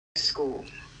school.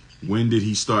 When did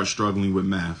he start struggling with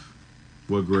math?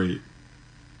 What grade?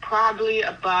 Probably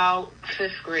about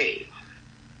fifth grade.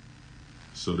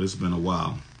 So this has been a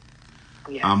while.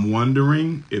 Yes. I'm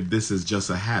wondering if this is just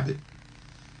a habit.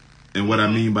 And what I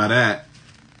mean by that,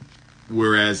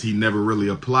 whereas he never really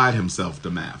applied himself to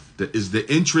math, is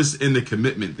the interest in the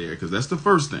commitment there? Because that's the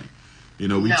first thing. You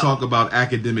know, we talk about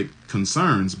academic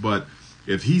concerns, but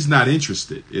if he's not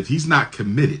interested, if he's not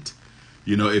committed,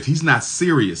 you know, if he's not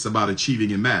serious about achieving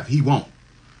in math, he won't.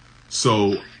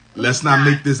 So let's not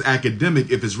make this academic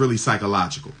if it's really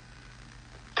psychological.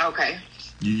 Okay.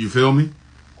 You feel me?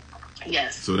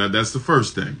 Yes. So that's the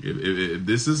first thing. If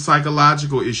this is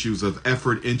psychological issues of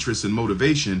effort, interest, and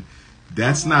motivation,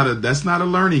 that's not a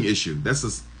learning issue. That's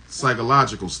a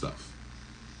psychological stuff.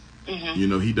 You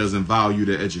know, he doesn't value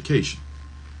the education.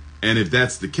 And if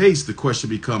that's the case, the question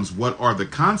becomes, what are the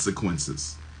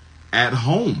consequences at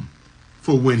home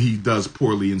for when he does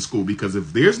poorly in school? Because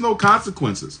if there's no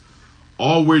consequences,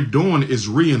 all we're doing is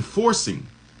reinforcing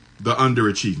the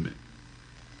underachievement.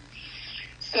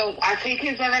 So I take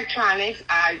his electronics,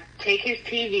 I take his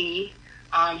TV.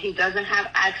 He doesn't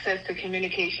have access to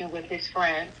communication with his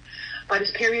friends, but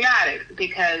it's periodic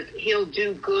because he'll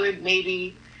do good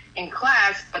maybe in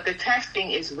class, but the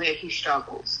testing is where he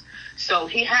struggles. So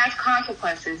he has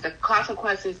consequences. The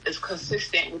consequences is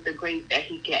consistent with the grade that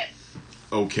he gets.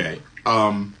 Okay.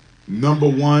 Number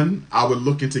one, I would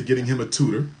look into getting him a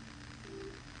tutor.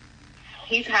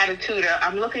 He's had a tutor.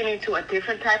 I'm looking into a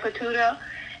different type of tutor.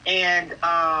 And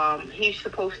he's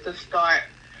supposed to start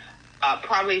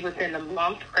probably within a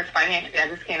month, because financially I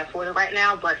just can't afford it right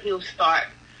now, but he'll start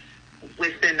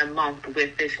within a month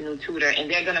with this new tutor. And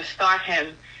they're going to start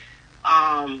him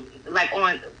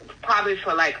probably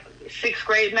for like sixth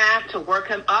grade math to work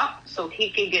him up so he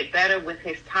can get better with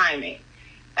his timing.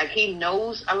 Like he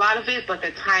knows a lot of it, but the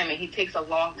timing, he takes a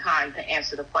long time to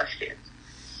answer the questions.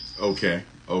 Okay.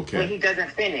 When he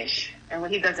doesn't finish. And when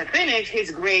he doesn't finish,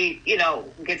 his grade,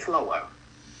 gets lower.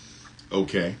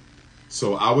 Okay.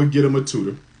 So I would get him a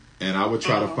tutor, and I would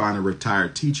try to find a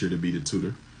retired teacher to be the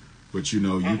tutor. But, you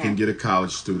can get a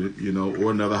college student, or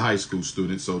another high school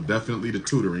student. So definitely the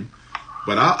tutoring.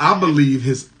 But I believe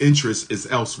his interest is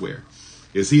elsewhere.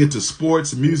 Is he into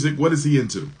sports, music? What is he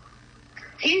into?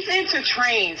 He's into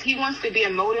trains. He wants to be a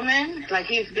motorman. Like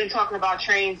he's been talking about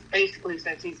trains basically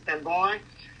since he's been born.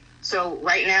 So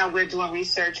right now we're doing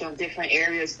research on different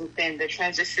areas within the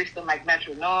transit system, like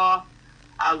Metro North,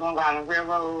 Long Island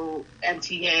Railroad,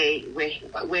 MTA,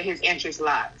 where his interest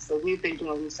lies. So we've been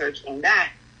doing research on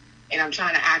that, and I'm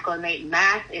trying to acclimate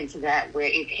math into that where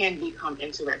it can become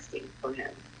interesting for him.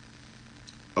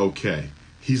 Okay.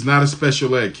 He's not a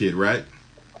special ed kid, right?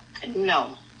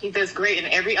 No. He does great in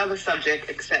every other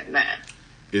subject except math.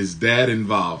 Is dad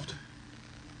involved?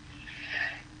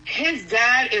 His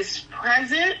dad is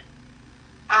present.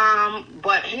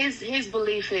 But his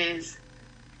belief is,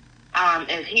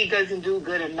 if he doesn't do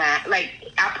good in math, like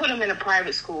I put him in a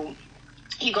private school.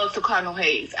 He goes to Cardinal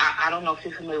Hayes. I don't know if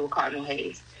you're familiar with Cardinal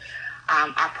Hayes.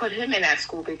 I put him in that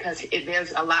school because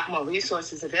there's a lot more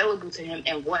resources available to him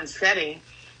in one setting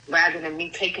rather than me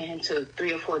taking him to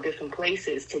 3 or 4 different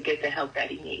places to get the help that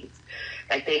he needs.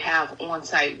 Like they have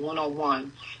on-site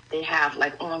one-on-one. They have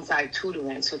like on-site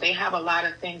tutoring. So they have a lot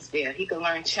of things there. He can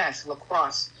learn chess,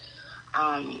 lacrosse,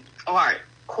 art,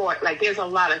 court, like there's a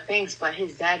lot of things, but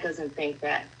his dad doesn't think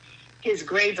that his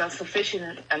grades are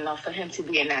sufficient enough for him to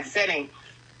be in that setting.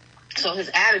 So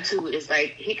his attitude is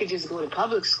like he could just go to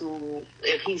public school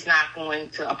if he's not going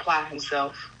to apply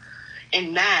himself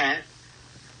in math.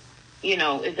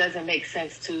 It doesn't make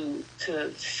sense to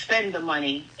spend the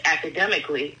money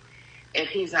academically if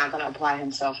he's not going to apply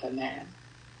himself in math.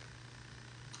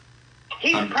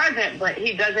 He's present, but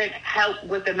he doesn't help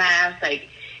with the math. Like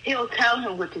he'll tell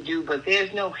him what to do, but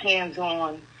there's no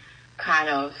hands-on kind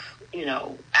of,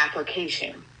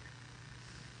 application.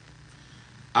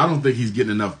 I don't think he's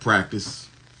getting enough practice,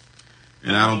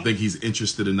 and I don't think he's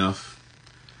interested enough.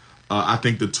 I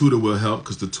think the tutor will help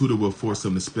because the tutor will force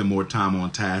him to spend more time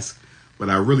on task, but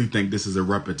I really think this is a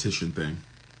repetition thing.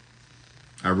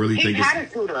 I really think he's had a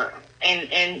tutor.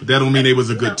 And that don't mean they was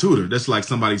a good tutor. That's like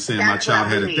somebody saying my child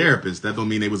had a therapist. That don't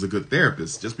mean they was a good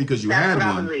therapist. Just because you had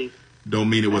one don't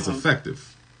mean it was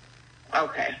effective.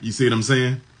 Okay. You see what I'm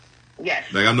saying?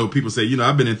 Yes. Like I know people say,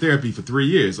 I've been in therapy for 3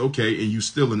 years. Okay, and you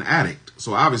still an addict.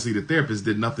 So obviously the therapist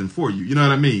did nothing for you. You know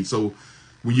what I mean? So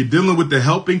when you're dealing with the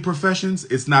helping professions,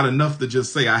 it's not enough to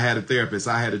just say I had a therapist,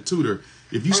 I had a tutor.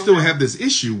 If you still have this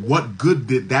issue, what good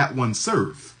did that one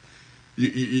serve?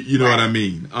 You know what I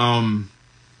mean?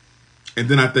 And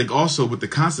then I think also with the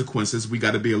consequences, we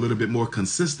got to be a little bit more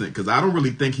consistent, because I don't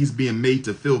really think he's being made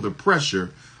to feel the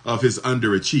pressure of his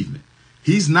underachievement.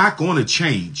 He's not going to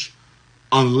change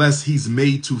unless he's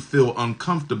made to feel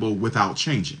uncomfortable without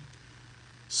changing.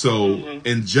 So,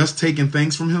 and just taking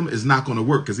things from him is not going to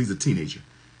work, because he's a teenager.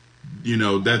 You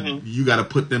know, that you got to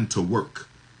put them to work.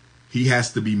 He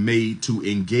has to be made to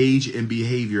engage in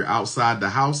behavior outside the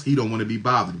house he don't want to be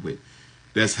bothered with.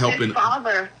 That's helping. His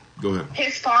father. Go ahead.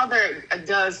 His father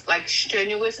does like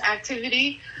strenuous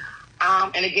activity.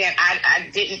 And again, I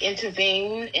didn't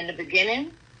intervene in the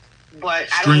beginning, but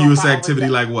strenuous activity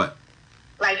like what?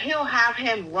 Like he'll have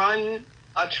him run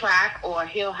a track, or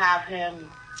he'll have him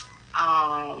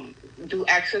do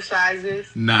exercises.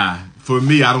 Nah, for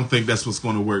me, I don't think that's what's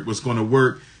going to work. What's going to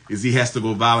work is he has to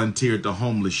go volunteer at the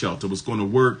homeless shelter. What's going to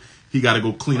work, he got to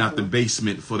go clean out the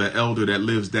basement for the elder that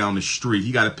lives down the street.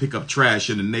 He got to pick up trash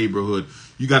in the neighborhood.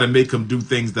 You got to make him do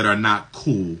things that are not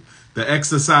cool. The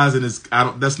exercising is,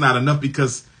 that's not enough,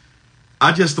 because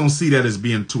I just don't see that as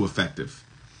being too effective.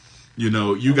 You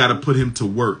know, you got to put him to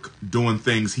work doing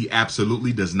things he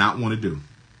absolutely does not want to do.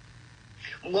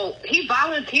 Well, he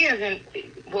volunteers, and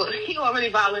he already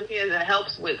volunteers and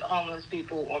helps with homeless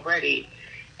people already,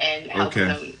 and helps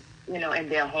them, you know, in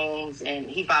their homes. And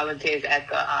he volunteers at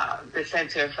the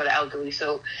center for the elderly.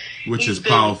 So, which is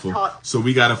powerful. So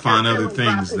we got to find other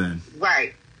things then.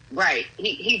 Right.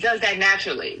 He does that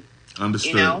naturally.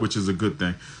 Understood, you know? Which is a good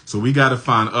thing. So we got to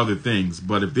find other things.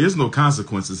 But if there's no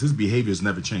consequences, his behavior is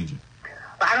never changing.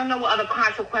 But I don't know what other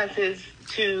consequences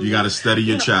to. You got to study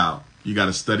your child. You got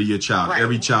to study your child. Right.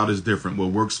 Every child is different. What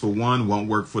works for one won't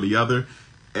work for the other.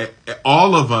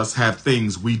 All of us have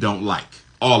things we don't like.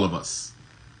 All of us.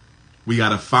 We got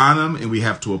to find them, and we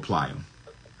have to apply them.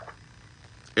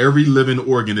 Every living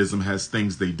organism has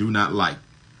things they do not like.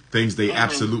 Things they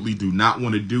absolutely do not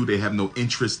want to do. They have no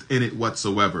interest in it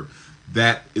whatsoever.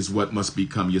 That is what must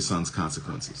become your son's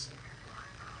consequences.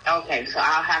 Okay, so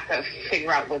I'll have to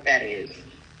figure out what that is.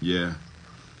 Yeah.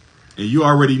 And you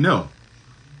already know.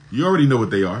 You already know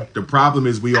what they are. The problem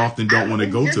is we often don't want to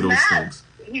go to those things.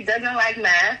 He doesn't like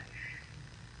math.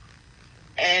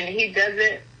 And he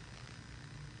doesn't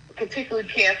particularly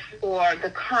care for the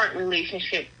current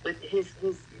relationship with his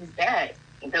dad.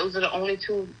 Those are the only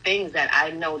two things that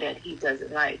I know that he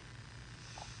doesn't like.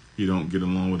 He don't get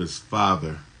along with his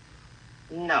father.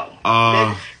 No.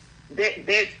 I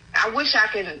wish I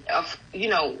can, you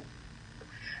know,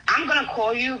 I'm going to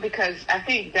call you, because I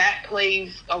think that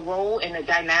plays a role in the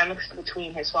dynamics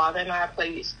between his father and I,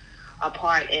 plays a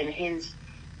part in his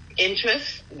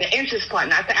interest. The interest part,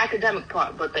 not the academic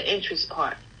part, but the interest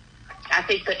part. I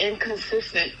think the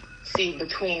inconsistency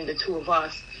between the two of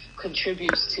us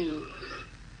contributes to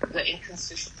the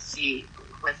inconsistency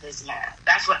with his math.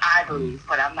 That's what I believe,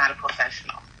 but I'm not a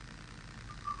professional.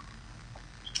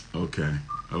 Okay.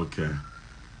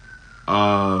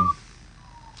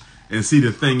 And see,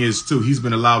 the thing is too, he's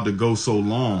been allowed to go so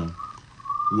long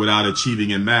without achieving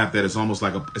in math that it's almost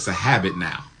like it's a habit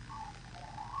now.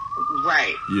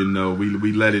 Right. You know,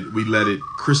 we let it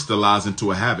crystallize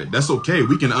into a habit. That's okay.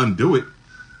 We can undo it.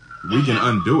 Can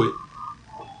undo it.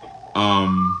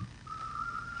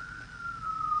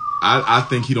 I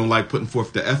think he don't like putting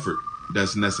forth the effort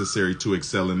that's necessary to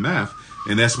excel in math,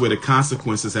 and that's where the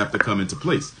consequences have to come into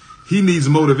place. He needs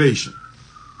motivation,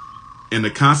 and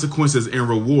the consequences and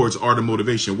rewards are the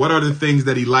motivation. What are the things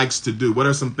that he likes to do? What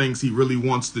are some things he really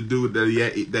wants to do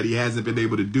that he hasn't been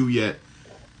able to do yet?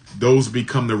 Those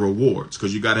become the rewards,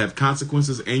 because you got to have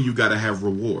consequences and you got to have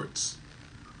rewards.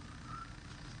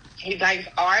 He likes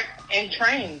art and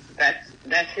trains.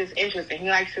 That's his interest, and he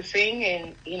likes to sing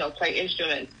and, you know, play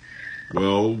instruments.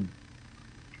 Well,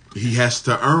 he has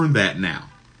to earn that now.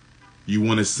 You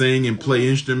want to sing and play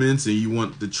instruments, and you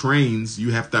want the trains,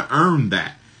 you have to earn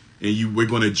that. And we're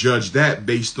going to judge that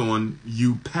based on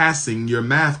you passing your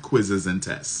math quizzes and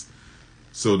tests.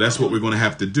 So that's what we're going to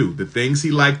have to do. The things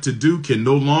he liked to do can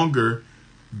no longer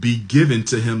be given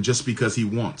to him just because he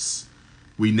wants.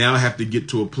 We now have to get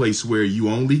to a place where you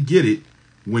only get it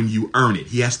when you earn it.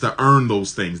 He has to earn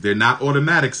those things. They're not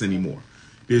automatics anymore.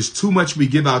 There's too much we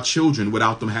give our children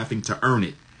without them having to earn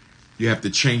it. You have to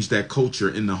change that culture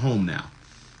in the home now.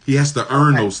 He has to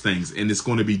earn those things, and it's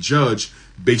going to be judged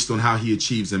based on how he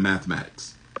achieves in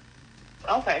mathematics.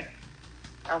 Okay.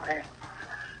 I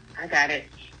got it.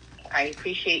 I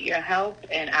appreciate your help,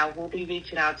 and I will be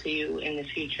reaching out to you in the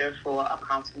future for a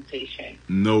consultation.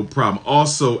 No problem.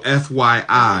 Also,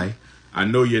 FYI, I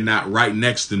know you're not right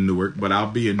next to Newark, but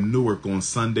I'll be in Newark on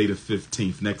Sunday the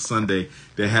 15th. Next Sunday,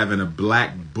 they're having a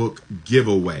Black Book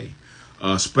giveaway.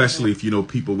 especially if you know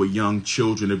people with young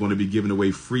children. They're going to be giving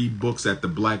away free books at the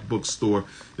Black Bookstore.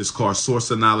 It's called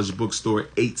Source of Knowledge Bookstore,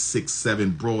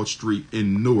 867 Broad Street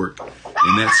in Newark.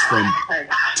 And that's from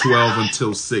 12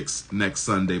 until 6 next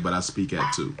Sunday, but I speak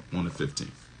at 2 on the 15th.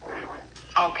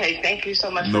 Okay, thank you so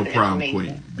much No for the problem,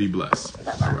 information. Queen. Be blessed.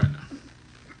 Bye-bye. All right now.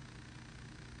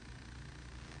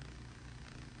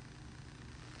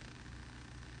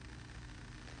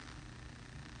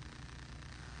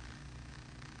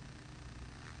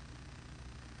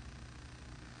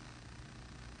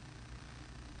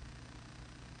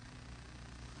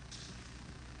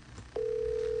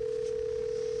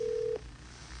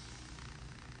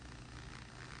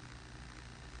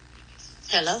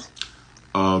 Hello.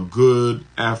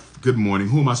 Good morning.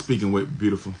 Who am I speaking with,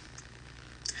 beautiful?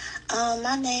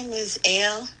 My name is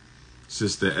Elle.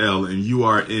 Sister L. And you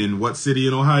are in what city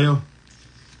in Ohio?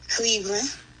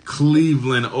 Cleveland.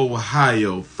 Cleveland,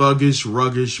 Ohio. Thuggish,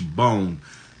 ruggish, bone.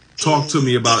 Talk to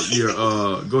me about your,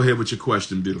 go ahead with your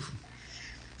question, beautiful.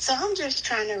 So I'm just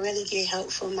trying to really get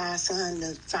help for my son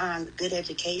to find good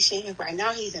education. Right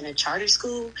now he's in a charter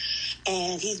school,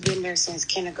 and he's been there since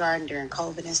kindergarten during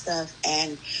COVID and stuff.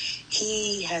 And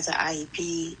he has an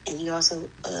IEP, and he also,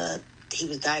 he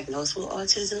was diagnosed with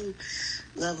autism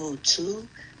level 2.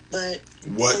 But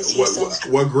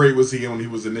what grade was he in when he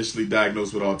was initially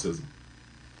diagnosed with autism?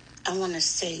 I want to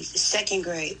say second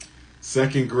grade.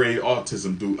 Second grade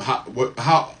autism.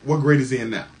 What grade is he in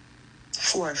now?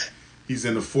 4th. He's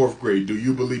in the 4th grade. Do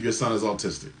you believe your son is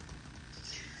autistic?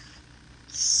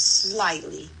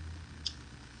 Slightly,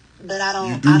 but I don't.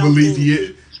 You do believe he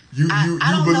is. You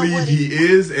believe he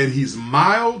is, and he's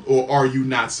mild, or are you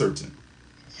not certain?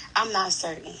 I'm not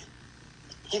certain.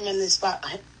 Him and his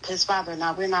father.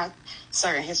 Now we're not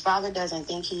certain. His father doesn't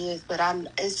think he is, but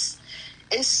it's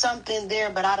something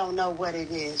there, but I don't know what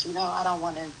it is. You know, I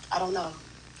don't know.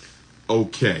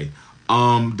 Okay.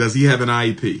 Does he have an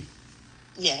IEP?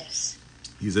 Yes.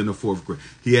 He's in the 4th grade.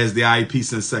 He has the IEP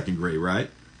since 2nd grade, right?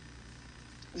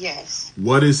 Yes.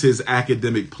 What is his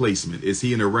academic placement? Is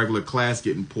he in a regular class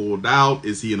getting pulled out?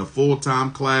 Is he in a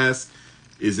full-time class?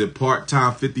 Is it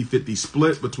part-time 50-50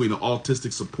 split between the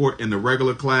autistic support and the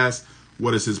regular class?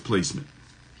 What is his placement?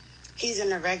 He's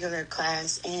in a regular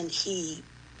class, and he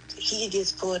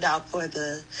gets pulled out for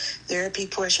the therapy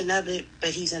portion of it, but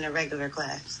he's in a regular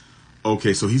class.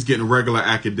 Okay, so he's getting regular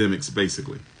academics,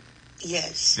 basically.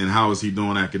 Yes. And how is he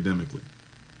doing academically?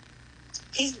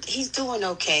 He's doing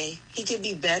okay. He could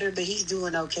be better, but he's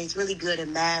doing okay. He's really good at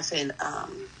math and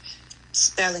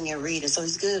spelling and reading, so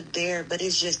he's good there. But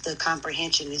it's just the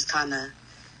comprehension is kind of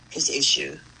his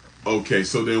issue. Okay,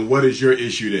 so then what is your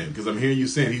issue then? Because I'm hearing you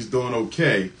saying he's doing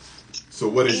okay. So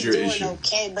what is your issue? He's doing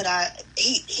okay, but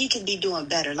he could be doing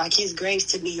better. Like his grades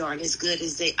to me aren't as good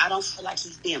as they. I don't feel like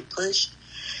he's being pushed.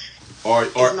 Are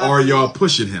y'all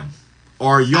pushing him?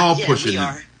 Are y'all pushing him?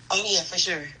 Are. Oh, yeah, for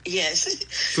sure. Yes.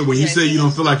 So when you say you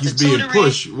don't feel like he's being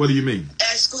pushed, what do you mean?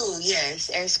 At school,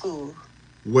 yes, at school.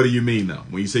 What do you mean, though?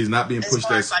 When you say he's not being pushed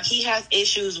at school? Like he has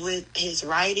issues with his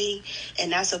writing,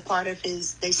 and that's a part of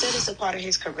his, they said it's a part of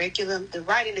his curriculum. The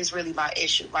writing is really my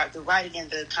issue. Like the writing and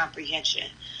the comprehension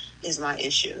is my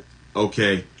issue.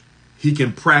 Okay. He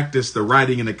can practice the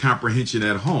writing and the comprehension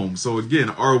at home. So again,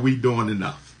 are we doing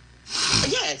enough?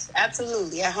 Yes,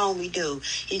 absolutely. At home we do.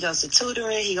 He goes to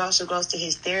tutoring. He also goes to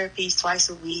his therapies twice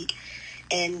a week.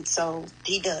 And so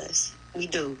he does. We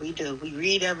do. We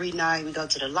read every night. We go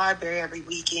to the library every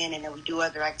weekend. And then we do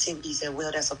other activities as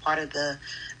well. That's a part of the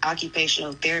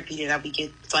occupational therapy that we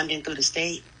get funding through the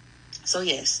state. So,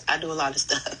 yes, I do a lot of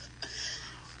stuff.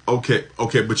 Okay.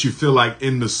 But you feel like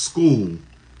in the school,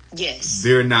 yes,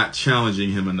 they're not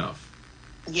challenging him enough?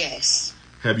 Yes.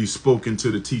 Have you spoken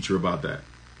to the teacher about that?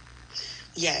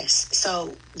 Yes.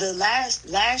 So the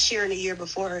last year and the year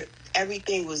before,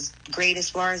 everything was great as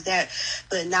far as that.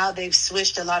 But now they've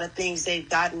switched a lot of things. They've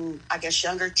gotten, I guess,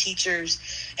 younger teachers.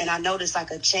 And I noticed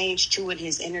like a change too in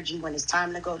his energy when it's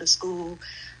time to go to school.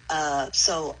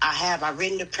 So I've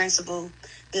written the principal.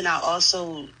 Then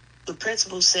the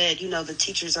principal said, the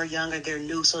teachers are younger, they're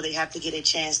new, so they have to get a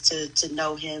chance to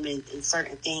know him in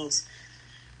certain things.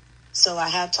 So I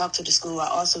have talked to the school. I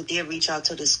also did reach out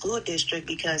to the school district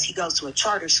because he goes to a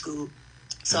charter school.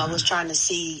 So I was trying to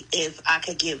see if I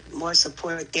could get more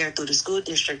support there through the school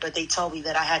district. But they told me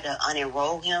that I had to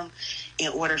unenroll him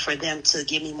in order for them to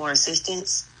give me more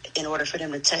assistance, in order for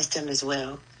them to test him as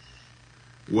well.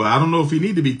 Well, I don't know if he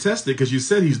need to be tested because you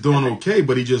said he's doing okay,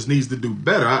 but he just needs to do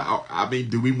better. I mean,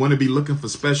 do we want to be looking for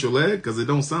special ed? Because it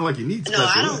don't sound like he needs special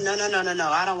ed.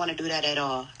 No. I don't want to do that at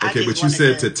all. Okay, but you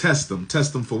said to test them.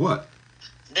 Test them for what?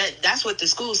 that's what the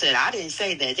school said. I didn't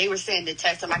say that. They were saying to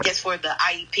test him, I guess, for the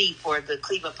IEP for the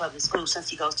Cleveland Public Schools. Since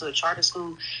he goes to a charter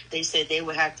school, they said they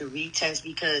would have to retest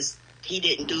because he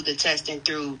didn't do the testing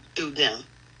through them.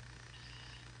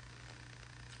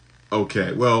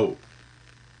 Okay, well,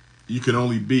 you can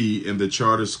only be in the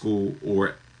charter school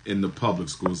or in the public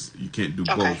schools. You can't do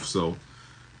both. So,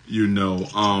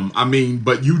 I mean,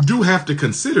 but you do have to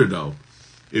consider, though,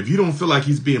 if you don't feel like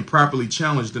he's being properly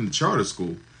challenged in the charter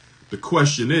school, the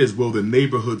question is, will the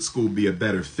neighborhood school be a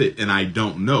better fit? And I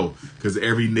don't know, because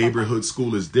every neighborhood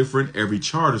school is different. Every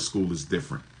charter school is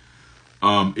different.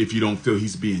 If you don't feel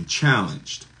he's being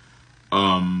challenged.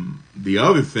 The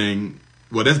other thing,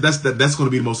 well, that's going to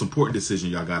be the most important decision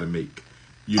y'all got to make.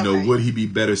 Would he be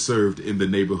better served in the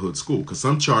neighborhood school? Because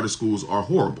some charter schools are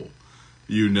horrible,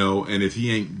 and if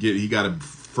he got a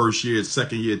first year,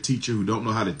 second year teacher who don't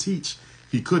know how to teach,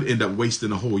 he could end up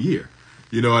wasting a whole year.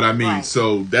 You know what I mean? Right.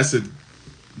 So that's a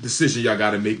decision y'all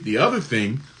got to make. The other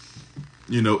thing,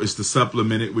 is to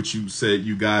supplement it, which you said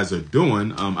you guys are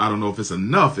doing. I don't know if it's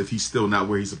enough if he's still not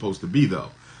where he's supposed to be,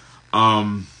 though.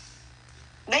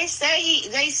 They say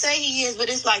he is, but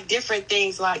it's like different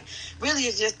things. Like, really,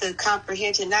 it's just the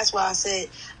comprehension. That's why I said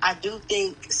I do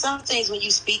think some things when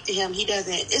you speak to him, he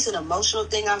doesn't. It's an emotional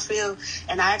thing, I feel,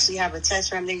 and I actually have a test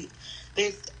for him.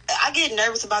 I get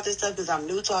nervous about this stuff because I'm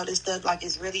new to all this stuff. Like,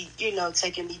 it's really,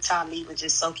 taking me time to even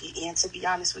just soak it in, to be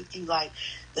honest with you, like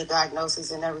the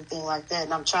diagnosis and everything like that.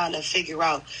 And I'm trying to figure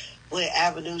out what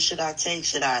avenue should I take.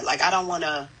 I don't want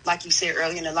to, like you said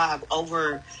earlier in the live,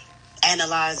 over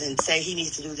analyze and say he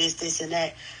needs to do this, and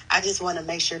that. I just want to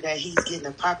make sure that he's getting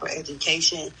a proper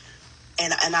education.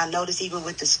 And I notice even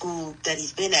with the school that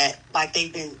he's been at, like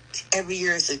they've been every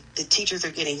year, the teachers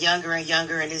are getting younger and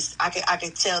younger, and I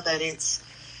can tell that it's,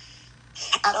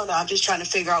 I don't know. I'm just trying to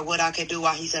figure out what I can do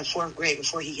while he's in 4th grade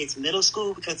before he hits middle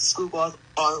school, because the school goes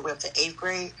all the way up to 8th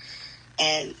grade.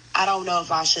 And I don't know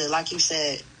if I should, like you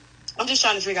said, I'm just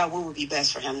trying to figure out what would be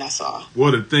best for him. That's all.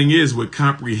 Well, the thing is with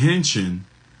comprehension,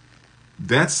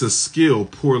 that's a skill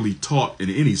poorly taught in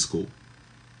any school.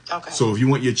 Okay. So if you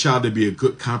want your child to be a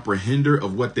good comprehender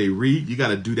of what they read, you got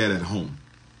to do that at home.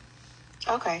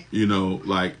 Okay.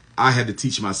 Like I had to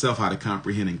teach myself how to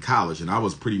comprehend in college, and I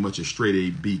was pretty much a straight A,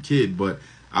 B kid, but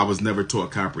I was never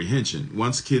taught comprehension.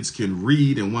 Once kids can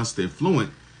read and once they're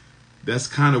fluent, that's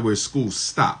kind of where schools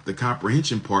stop. The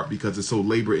comprehension part, because it's so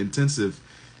labor intensive,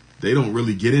 they don't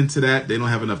really get into that. They don't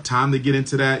have enough time to get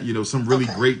into that. Some really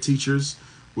great teachers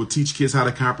will teach kids how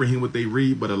to comprehend what they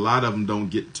read, but a lot of them don't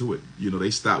get to it. They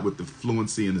stop with the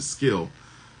fluency and the skill.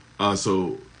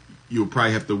 So you'll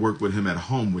probably have to work with him at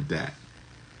home with that.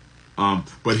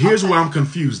 But here's where I'm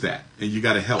confused at, and you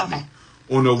got to help me.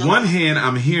 On the one hand,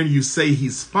 I'm hearing you say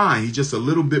he's fine. He's just a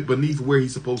little bit beneath where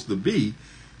he's supposed to be.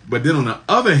 But then on the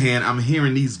other hand, I'm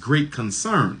hearing these great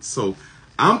concerns. So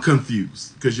I'm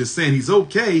confused because you're saying he's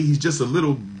okay. He's just a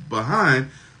little behind.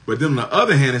 But then on the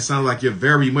other hand, it sounds like you're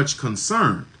very much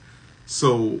concerned.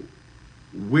 So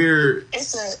I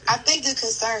think the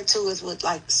concern too is with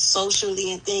like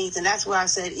socially and things. And that's where I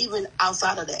said, even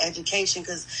outside of the education,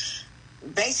 because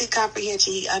basic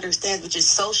comprehension he understands, but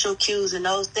just social cues and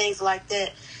those things like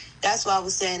that. That's why I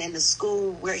was saying in the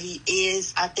school where he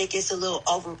is, I think it's a little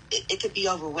it could be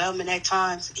overwhelming at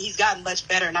times. He's gotten much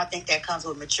better, and I think that comes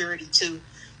with maturity too,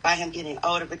 by him getting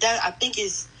older. But that, I think,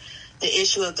 is the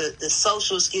issue of the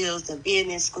social skills and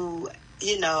being in school.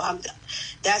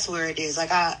 That's where it is. Like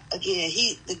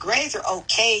the grades are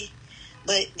okay,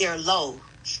 but they're low.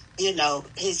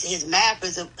 His math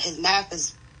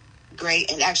is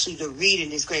great, and actually the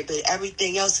reading is great, but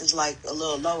everything else is like a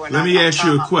little lower. Let me ask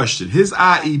you a question. His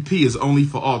IEP is only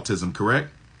for autism, correct?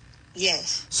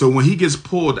 Yes. So when he gets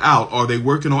pulled out, are they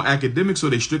working on academics, or are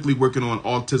they strictly working on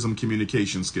autism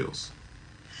communication skills?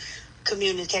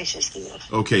 Communication skills.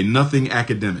 Okay, nothing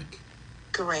academic.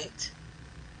 Correct.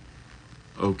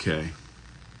 Okay.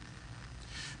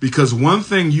 Because one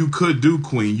thing you could do,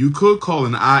 Queen, you could call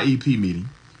an IEP meeting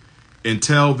and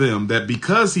tell them that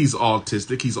because he's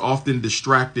autistic, he's often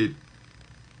distracted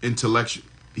intellectually.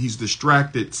 He's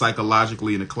distracted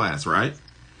psychologically in a class, right?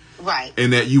 Right.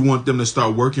 And that you want them to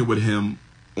start working with him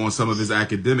on some of his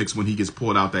academics when he gets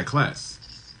pulled out that class.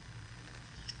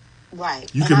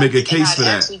 Right. You can make a case for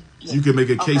that. You can make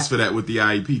a case for that with the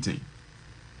IEP team.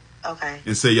 Okay.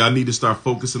 And say y'all need to start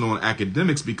focusing on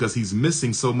academics because he's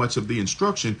missing so much of the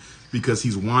instruction because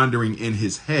he's wandering in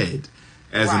his head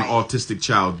as an autistic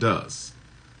child does.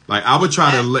 Like I would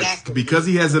try to because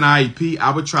he has an IEP, I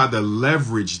would try to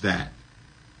leverage that.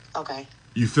 Okay.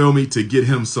 You feel me? To get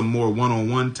him some more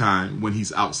one-on-one time when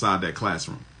he's outside that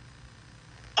classroom.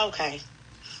 Okay.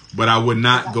 But I would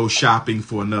not go shopping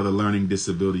for another learning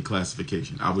disability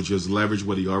classification. I would just leverage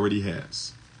what he already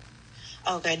has.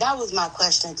 Okay, that was my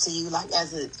question to you, like,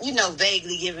 as a,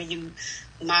 vaguely giving you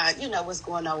my, what's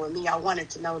going on with me. I wanted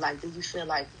to know, like, do you feel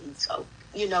like he's so,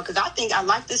 because I think I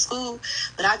like the school,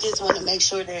 but I just want to make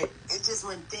sure that it's just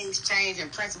when things change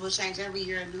and principals change every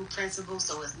year, a new principal,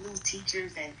 so it's new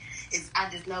teachers, and I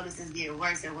just notice it's getting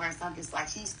worse and worse. I'm just like,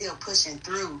 he's still pushing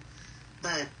through,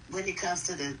 but when it comes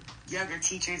to the younger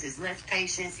teachers, it's less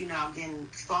patience. I'm getting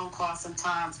phone calls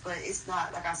sometimes, but it's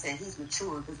not, like I said, he's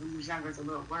mature, because when he was younger, it's a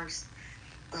little worse.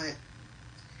 But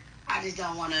I just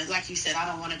don't want to, like you said, I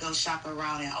don't want to go shop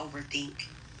around and overthink.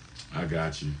 I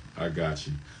got you.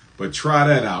 But try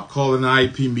that out. Call an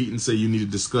IEP meeting and say you need to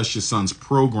discuss your son's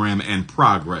program and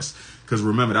progress. Because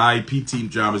remember, the IEP team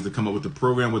job is to come up with the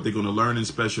program, what they're going to learn in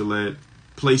special ed,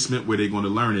 placement, where they're going to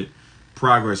learn it,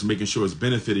 progress, making sure it's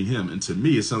benefiting him. And to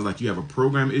me, it sounds like you have a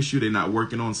program issue. They're not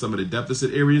working on some of the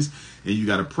deficit areas. And you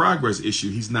got a progress issue.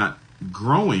 He's not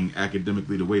growing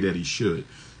academically the way that he should.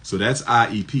 So that's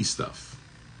IEP stuff.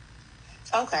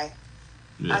 Okay.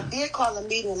 Yeah. I did call a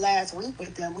meeting last week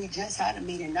with them. We just had a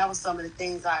meeting. That was some of the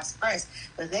things I expressed.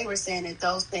 But they were saying that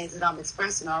those things that I'm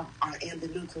expressing are in the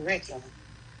new curriculum.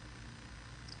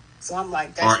 So I'm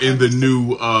like, are in the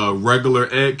new regular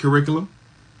ed curriculum?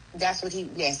 That's what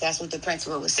that's what the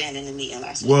principal was saying in the meeting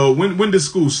last week. Well, when did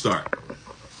school start?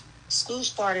 School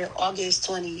started August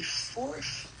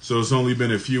 24th. So it's only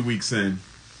been a few weeks in.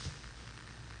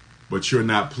 But you're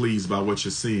not pleased by what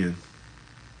you're seeing.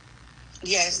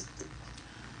 Yes.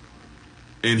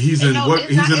 And he's in what?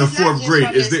 He's in the fourth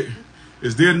grade.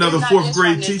 Is there another fourth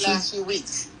grade teacher? Last few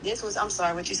weeks. I'm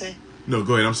sorry, what you say? No,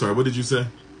 go ahead. I'm sorry. What did you say?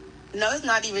 No, it's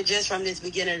not even just from this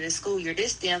beginning of the school year.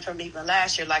 This stemmed from even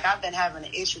last year. Like, I've been having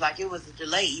an issue. Like, it was a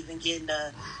delay even getting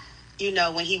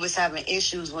when he was having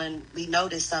issues when we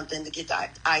noticed something to get the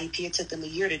IEP. It took them a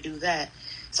year to do that.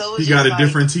 So it was he got a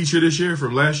different teacher this year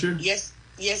from last year?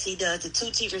 Yes, he does. The two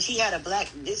teachers, he had a black,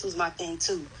 this was my thing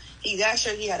too. He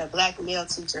had a black male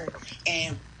teacher,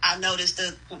 and I noticed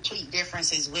the complete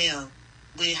difference as well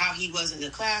with how he was in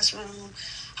the classroom,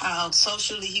 how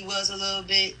socially he was a little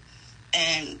bit.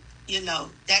 And,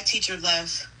 that teacher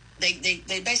left. They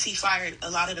basically fired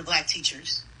a lot of the black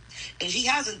teachers. And he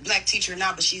has a black teacher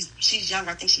now, but she's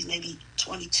younger. I think she's maybe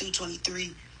 22,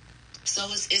 23. So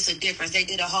it's a difference. They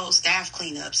did a whole staff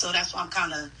cleanup. So that's why I'm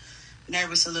kind of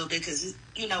nervous a little bit, because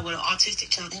with an autistic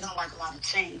child, they don't like a lot of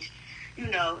change,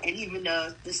 and even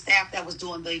the staff that was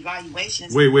doing the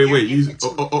evaluations. Wait.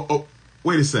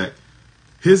 Wait a sec.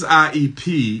 His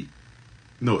IEP,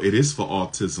 no, it is for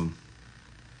autism.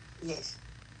 Yes.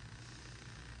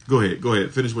 Go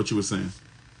ahead. Finish what you were saying.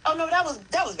 Oh no, that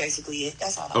was basically it.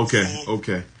 That's all I was saying.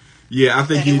 Okay. Yeah, I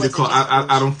think you need to call.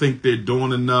 I don't think they're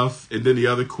doing enough. And then the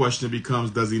other question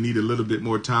becomes, does he need a little bit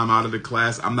more time out of the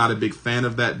class? I'm not a big fan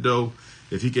of that, though.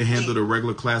 If he can handle the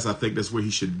regular class, I think that's where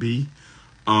he should be.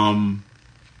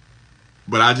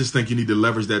 But I just think you need to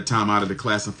leverage that time out of the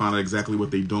class and find out exactly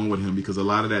what they're doing with him, because a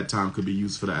lot of that time could be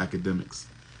used for the academics.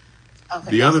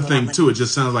 Okay, the other thing, too, it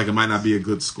just sounds like it might not be a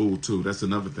good school, too. That's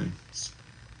another thing.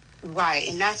 Right,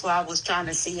 and that's why I was trying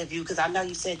to see if because I know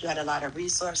you said you had a lot of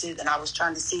resources, and I was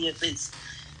trying to see if it's,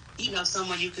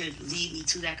 someone you could lead me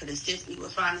to that could assist me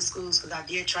with finding schools, because I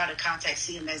did try to contact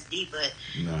CMSD, but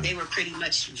they were pretty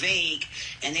much vague,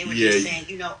 and they were just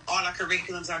saying, all our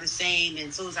curriculums are the same,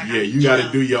 and so it's like, you got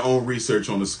to do your own research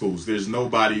on the schools. There's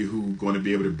nobody who's going to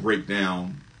be able to break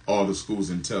down all the schools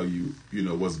and tell you,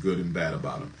 what's good and bad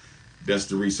about them. That's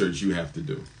the research you have to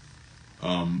do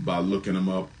by looking them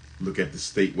up. Look at the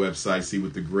state website, see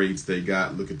what the grades they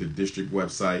got. Look at the district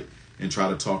website, and try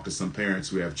to talk to some parents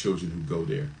who have children who go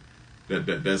there.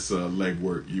 That's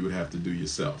legwork you would have to do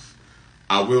yourself.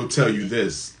 I will tell you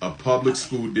this: a public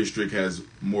school district has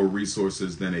more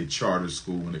resources than a charter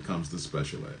school when it comes to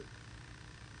special ed.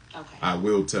 Okay. I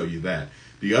will tell you that.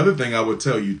 The other thing I would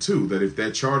tell you too, that if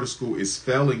that charter school is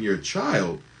failing your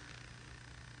child,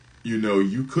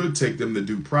 you could take them the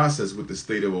due process with the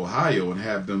state of Ohio and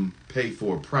have them pay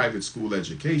for a private school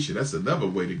education. That's another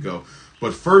way to go.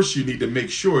 But first, you need to make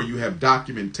sure you have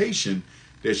documentation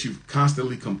that you've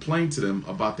constantly complained to them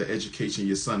about the education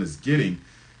your son is getting.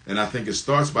 And I think it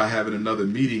starts by having another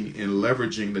meeting and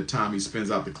leveraging the time he spends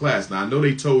out the class. Now, I know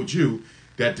they told you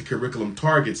that the curriculum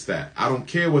targets that. I don't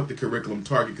care what the curriculum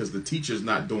target, because the teacher's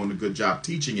not doing a good job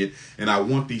teaching it. And I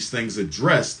want these things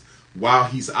addressed while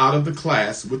he's out of the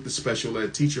class with the special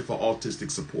ed teacher for autistic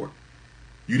support.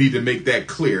 You need to make that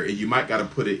clear, and you might got to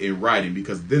put it in writing,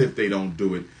 because then if they don't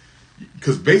do it,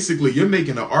 Because basically you're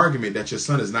making an argument that your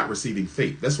son is not receiving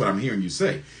FAPE. That's what I'm hearing you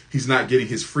say. He's not getting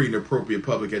his free and appropriate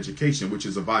public education, which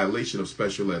is a violation of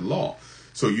special ed law.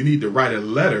 So you need to write a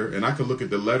letter, and I can look at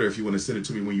the letter if you want to send it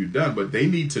to me when you're done, but they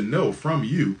need to know from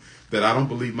you that I don't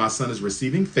believe my son is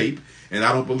receiving FAPE, and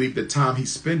I don't believe the time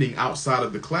he's spending outside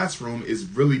of the classroom is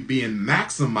really being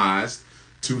maximized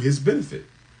to his benefit.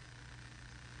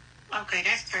 Okay,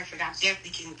 that's perfect. I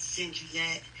definitely can send you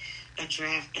that, a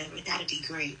draft of it. That'd be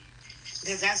great.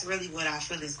 Because that's really what I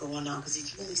feel is going on. Because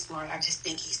he's really smart. I just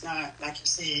think he's not, like you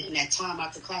said, in that time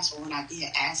out the classroom when I did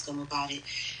ask him about it,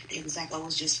 it was like, oh, it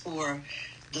was just for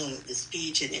the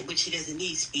speech, and which he doesn't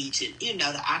need speech, and, you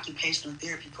know, the occupational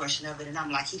therapy portion of it. And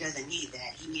I'm like, he doesn't need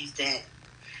that. He needs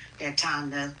that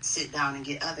time to sit down and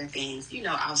get other things, you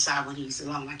know, outside when he's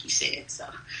alone, like you said. So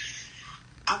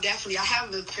I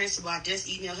have the principal. I just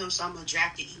emailed him, so I'm going to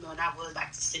draft the email, and I would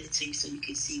like to send it to you so you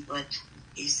can see what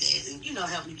he says and, you know,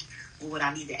 help me with what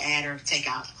I need to add or take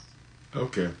out.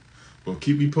 Okay. Well,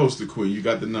 keep me posted, Queen. You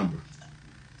got the number.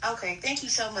 Okay. Thank you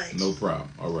so much. No problem.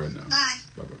 All right now. Bye.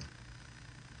 Bye-bye.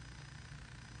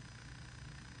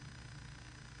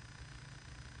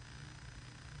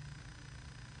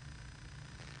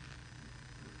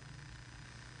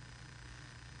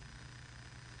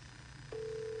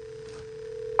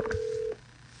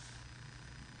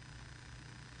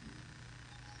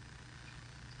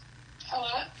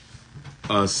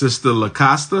 Sister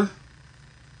LaCosta?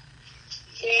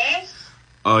 Yes?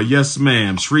 Yes,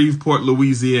 ma'am. Shreveport,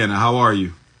 Louisiana. How are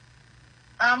you?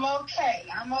 I'm okay.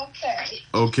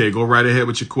 Okay, go right ahead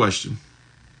with your question.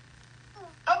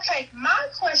 Okay, my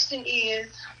question is,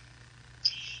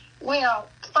 well,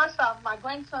 first off, my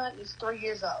grandson is 3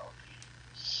 years old.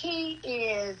 He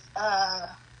is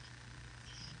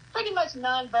pretty much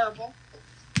nonverbal,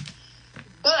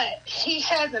 but he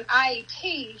has an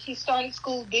IEP. He started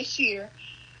school this year.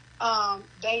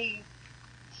 They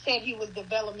said he was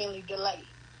developmentally delayed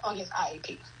on his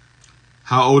IEP.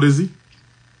 How old is he?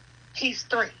 He's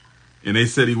 3. And they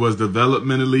said he was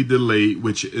developmentally delayed,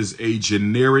 which is a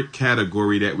generic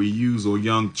category that we use on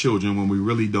young children when we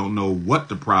really don't know what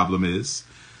the problem is.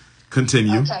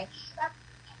 Continue. Okay.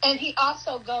 And he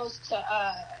also goes to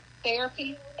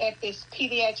therapy at this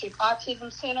pediatric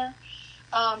autism center.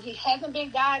 He hasn't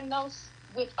been diagnosed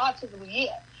with autism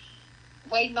yet.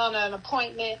 Waiting on an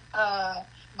appointment,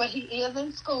 but he is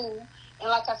in school. And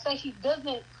like I said, he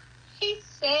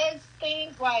says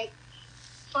things like,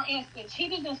 for instance, he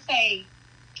doesn't say,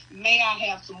 may I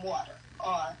have some water?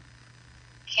 Or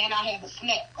can I have a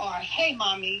snack? Or hey,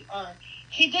 mommy? Or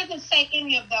he doesn't say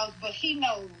any of those, but he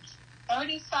knows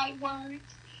 30 sight words.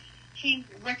 He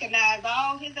recognizes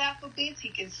all his alphabets. He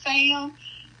can say them.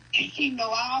 He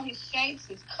knows all his shapes,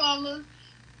 his colors.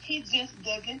 He just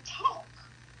doesn't talk.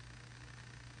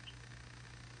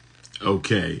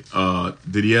 Okay.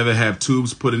 Did he ever have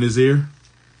tubes put in his ear?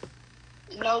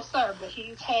 No, sir, but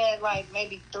he's had like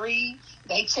maybe 3.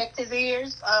 They checked his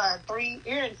ears, 3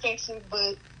 ear infections,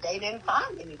 but they didn't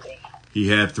find anything. He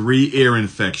had 3 ear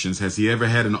infections. Has he ever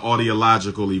had an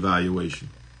audiological evaluation?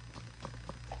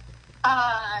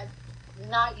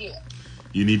 Not yet.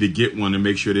 You need to get one to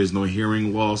make sure there's no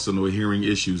hearing loss or no hearing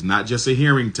issues. Not just a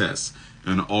hearing test,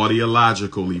 an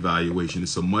audiological evaluation.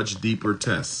 It's a much deeper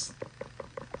test.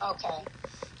 Okay.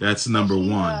 That's number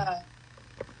 1.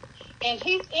 And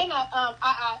he's in a,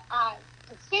 I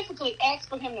specifically asked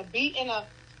for him to be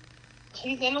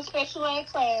he's in a special ed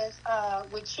class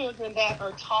with children that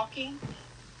are talking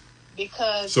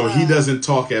because. So he doesn't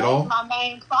talk at all? That's my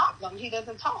main problem. He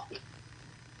doesn't talk.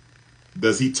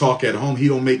 Does he talk at home? He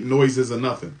don't make noises or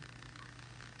nothing?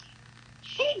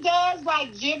 He does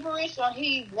like gibberish, or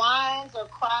he whines or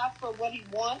cries for what he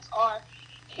wants, or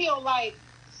he'll like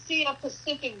see a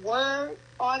specific word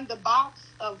on the box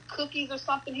of cookies or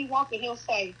something he wants, and he'll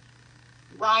say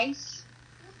rice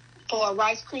for a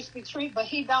Rice Krispie treat, but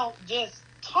he don't just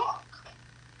talk.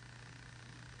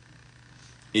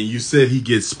 And you said he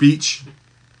gets speech?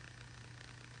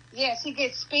 Yes, he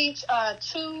gets speech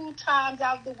 2 times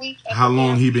out of the week. How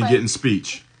long he been getting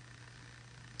speech?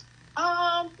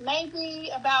 Maybe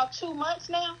about 2 months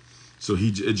now. So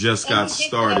he just got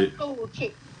started. School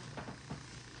too.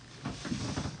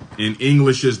 And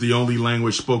English is the only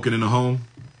language spoken in the home?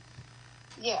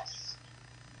 Yes.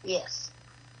 Yes.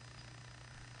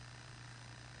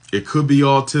 It could be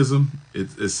autism.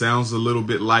 It sounds a little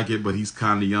bit like it, but he's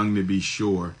kind of young to be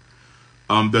sure.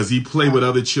 Does he play with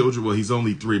other children? Well, he's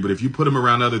only 3, but if you put him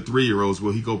around other 3-year-olds,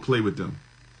 will he go play with them?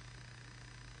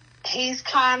 He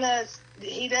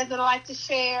doesn't like to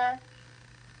share.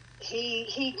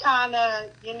 He kind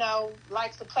of,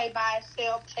 likes to play by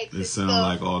himself, takes his stuff. It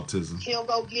sounds like autism. He'll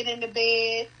go get into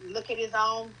bed, look at his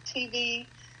own TV,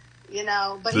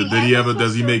 But so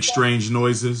does he make strange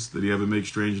noises? Did he ever make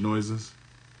strange noises?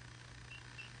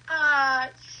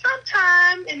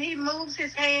 Sometime, and he moves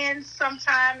his hands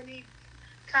sometime, and he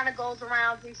kind of goes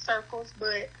around in circles,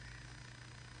 but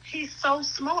he's so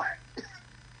smart.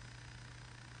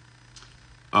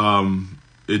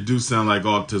 It do sound like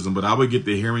autism, but I would get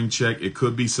the hearing check. It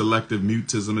could be selective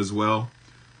mutism as well.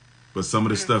 But some of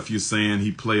the stuff you're saying,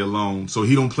 he play alone. So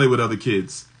he don't play with other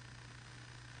kids?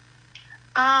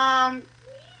 Not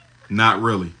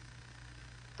really.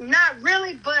 Not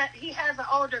really, but he has an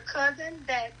older cousin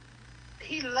that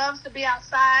he loves to be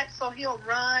outside, so he'll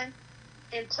run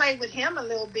and play with him a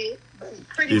little bit. But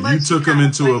pretty much, if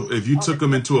you took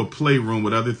him into a playroom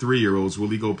with other 3-year-olds, will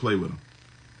he go play with them?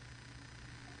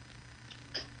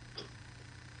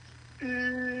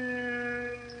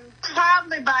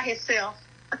 Probably by himself.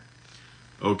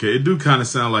 Okay, it do kind of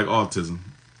sound like autism.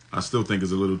 I still think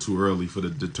it's a little too early for the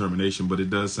determination, but it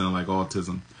does sound like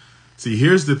autism. See,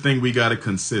 here's the thing we got to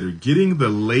consider. Getting the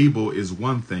label is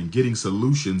one thing. Getting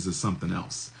solutions is something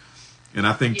else. And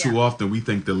I think too often we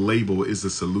think the label is the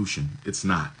solution. It's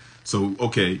not. So,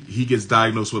 okay, he gets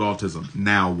diagnosed with autism.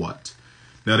 Now what?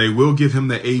 Now, they will give him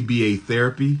the ABA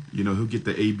therapy. He'll get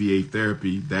the ABA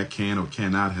therapy. That can or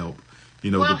cannot help.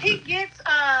 Well,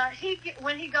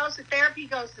 when he goes to therapy, he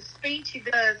goes to speech. He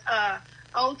does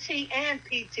OT and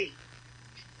PT.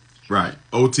 Right.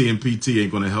 OT and PT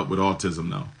ain't going to help with autism,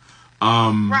 though.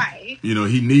 Right.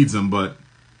 He needs them, but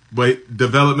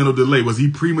developmental delay. Was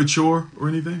he premature or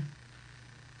anything?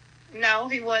 No,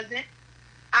 he wasn't.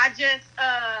 I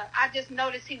just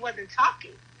noticed he wasn't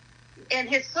talking. And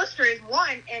his sister is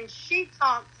 1, and she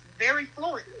talks very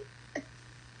fluently.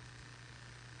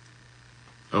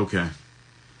 Okay.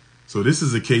 So this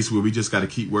is a case where we just got to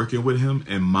keep working with him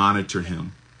and monitor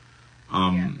him.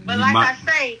 But I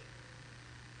say,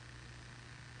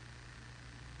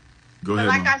 go ahead.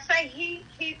 Like I say,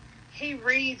 he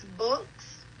reads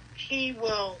books. He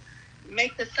will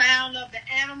make the sound of the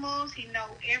animals. He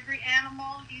knows every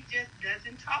animal. He just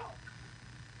doesn't talk.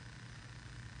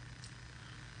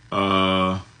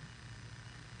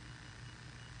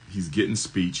 He's getting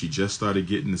speech. He just started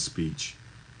getting the speech.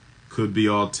 Could be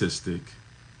autistic.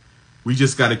 We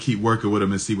just got to keep working with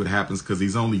him and see what happens because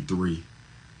he's only 3.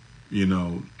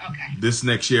 Okay. This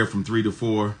next year from 3 to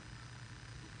 4,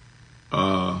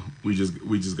 we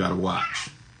just got to watch.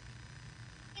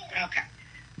 Okay.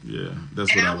 Yeah,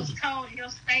 that's and what I was told he'll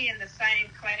stay in the same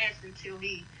class until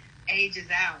he ages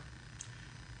out.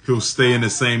 He'll stay in the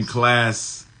same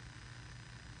class.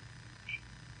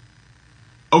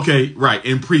 Okay, right,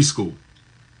 in preschool.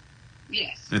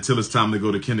 Yes. Until it's time to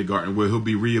go to kindergarten, where he'll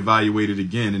be reevaluated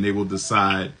again, and they will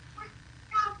decide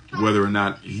whether or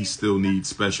not he still needs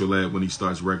special ed when he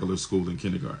starts regular school in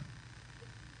kindergarten.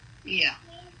 Yeah.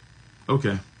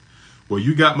 Okay. Well,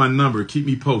 you got my number. Keep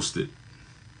me posted.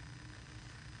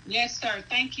 Yes, sir.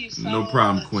 Thank you so much. No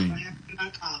problem, Queen. For answering my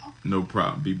call. No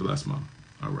problem. Be blessed, Mom.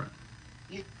 All right.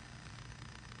 Yeah.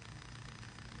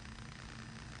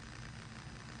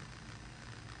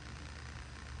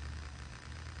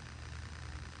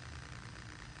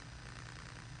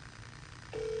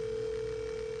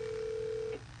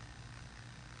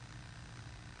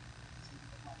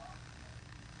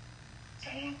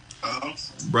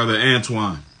 Brother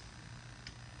Antoine.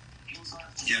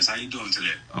 Yes, how you doing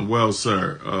today? I'm well,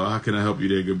 sir. How can I help you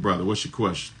there, good brother? What's your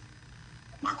question?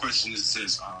 My question is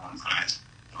this.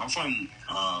 I'm from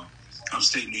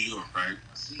upstate New York, right?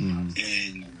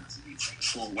 Mm-hmm. And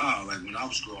for a while, like when I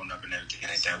was growing up and everything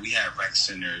like that, we had rec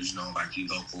centers, like your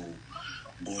local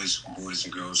boys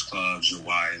and girls clubs or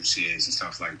YMCAs and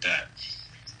stuff like that.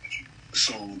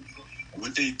 So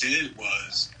what they did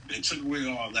was they took away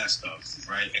all that stuff,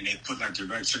 right? And they put like the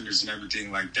rec centers and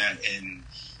everything like that in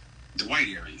the white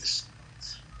areas.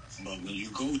 But when you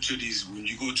go to these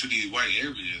white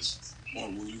areas, or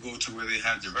when you go to where they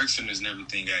have the rec centers and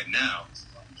everything at now,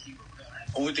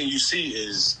 only thing you see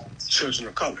is children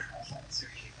of color.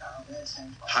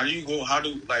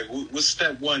 What's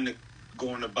step one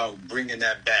going about bringing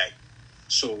that back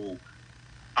so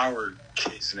our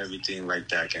kids and everything like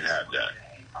that can have that?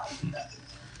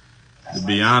 To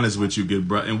be honest with you, good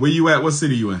brother. And where you at? What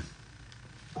city you in?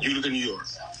 Utica, New York.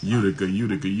 Utica.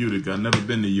 I've never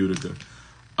been to Utica.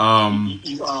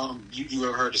 You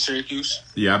ever heard of Syracuse?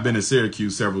 Yeah, I've been to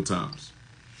Syracuse several times.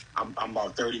 I'm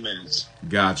about 30 minutes.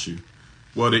 Got you.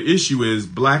 Well, the issue is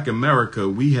Black America,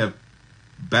 we have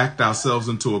backed ourselves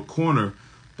into a corner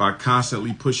by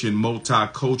constantly pushing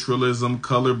multiculturalism,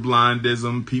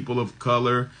 colorblindism, people of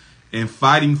color, and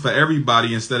fighting for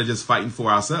everybody instead of just fighting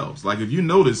for ourselves. Like, if you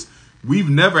notice, we've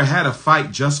never had a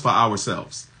fight just for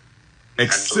ourselves.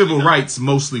 Civil rights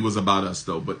mostly was about us,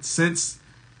 though. But since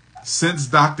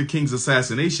Dr. King's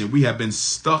assassination, we have been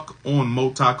stuck on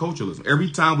multiculturalism. Every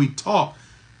time we talk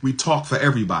for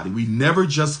everybody. We never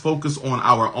just focus on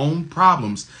our own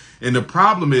problems. And the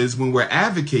problem is, when we're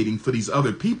advocating for these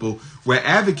other people, we're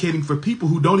advocating for people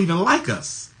who don't even like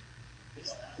us.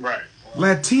 Right.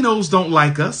 Latinos don't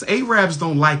like us. Arabs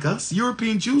don't like us.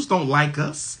 European Jews don't like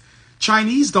us.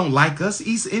 Chinese don't like us.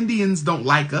 East Indians don't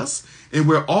like us. And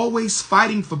we're always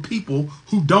fighting for people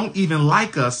who don't even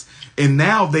like us. And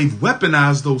now they've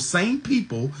weaponized those same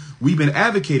people we've been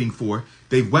advocating for.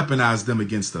 They've weaponized them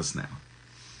against us now.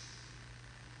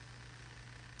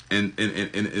 And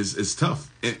it's tough.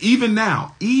 And even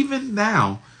now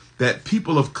that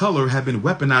people of color have been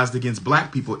weaponized against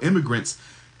black people, immigrants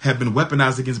have been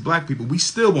weaponized against black people, we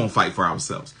still won't fight for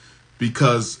ourselves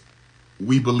because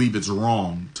we believe it's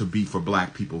wrong to be for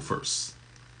black people first.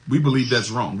 We believe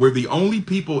that's wrong. We're the only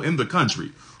people in the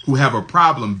country who have a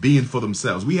problem being for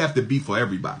themselves. We have to be for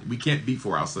everybody. We can't be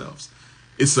for ourselves.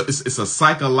 It's a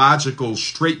psychological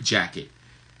straitjacket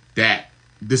that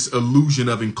this illusion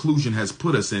of inclusion has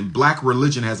put us in. Black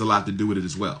religion has a lot to do with it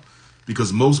as well,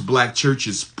 because most black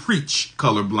churches preach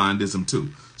colorblindism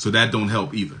too. So that don't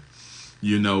help either.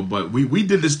 You know, but we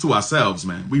did this to ourselves,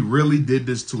 man. We really did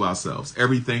this to ourselves.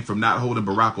 Everything from not holding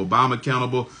Barack Obama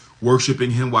accountable,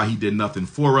 worshiping him while he did nothing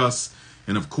for us.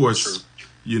 And of course,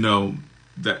 you know,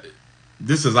 that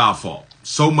this is our fault.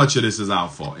 So much of this is our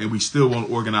fault. And we still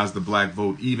won't organize the black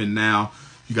vote. Even now,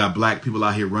 you got black people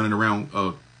out here running around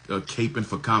caping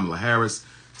for Kamala Harris.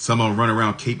 Some of them run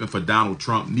around caping for Donald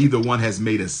Trump. Neither one has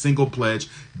made a single pledge.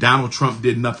 Donald Trump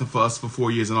did nothing for us for 4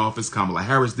 years in office. Kamala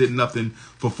Harris did nothing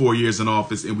for 4 years in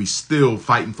office. And we still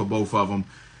fighting for both of them.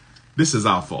 This is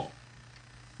our fault.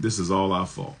 This is all our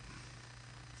fault.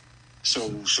 So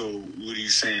what are you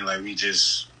saying? Like, we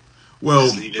just...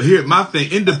 Well, here, my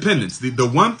thing, independence. The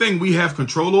one thing we have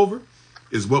control over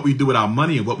is what we do with our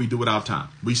money and what we do with our time.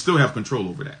 We still have control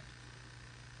over that.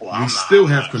 We still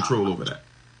have control over that.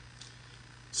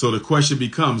 So the question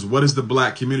becomes, what is the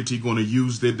black community going to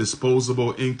use their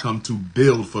disposable income to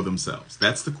build for themselves?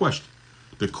 That's the question.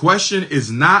 The question is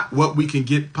not what we can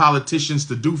get politicians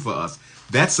to do for us.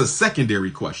 That's a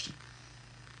secondary question.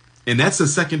 And that's a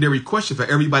secondary question for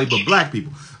everybody but black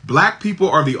people. Black people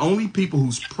are the only people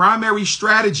whose primary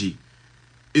strategy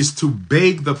is to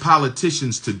beg the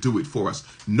politicians to do it for us.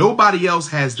 Nobody else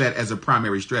has that as a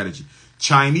primary strategy.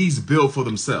 Chinese build for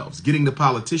themselves. Getting the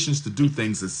politicians to do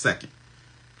things is second.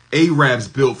 Arabs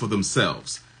build for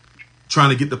themselves.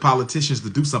 Trying to get the politicians to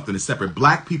do something is separate.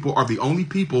 Black people are the only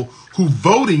people who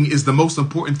voting is the most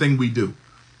important thing we do.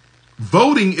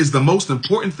 Voting is the most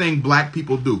important thing black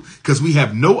people do because we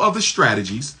have no other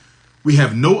strategies. We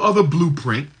have no other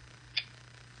blueprint.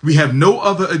 We have no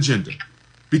other agenda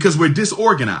because we're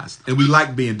disorganized, and we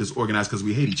like being disorganized because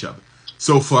we hate each other.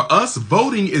 So for us,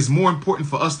 voting is more important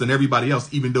for us than everybody else,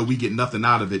 even though we get nothing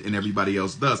out of it and everybody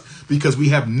else does, because we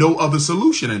have no other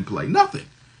solution in play. Nothing.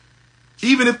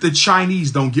 Even if the Chinese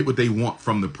don't get what they want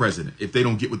from the president, if they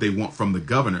don't get what they want from the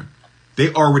governor,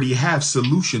 they already have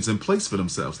solutions in place for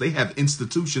themselves. They have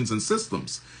institutions and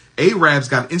systems. Arabs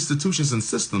got institutions and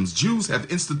systems. Jews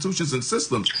have institutions and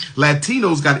systems.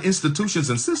 Latinos got institutions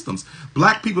and systems.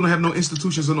 Black people don't have no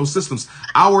institutions or no systems.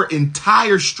 Our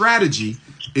entire strategy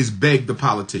is beg the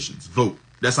politicians. Vote.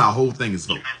 That's our whole thing, is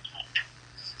vote.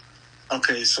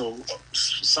 Okay, so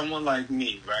someone like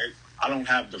me, right? I don't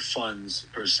have the funds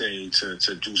per se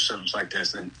to do something like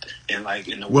this, and like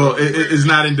in the well, it's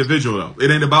not individual though.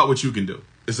 It ain't about what you can do.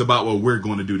 It's about what we're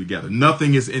going to do together.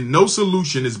 Nothing is in. No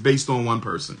solution is based on one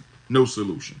person. No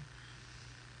solution.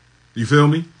 You feel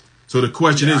me? So the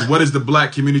question is, what is the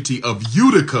black community of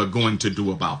Utica going to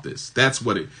do about this? That's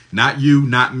what it. Not you,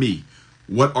 not me.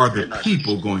 What are the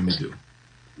people going to do?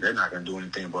 They're not going to do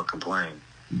anything but complain.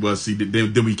 Well, see,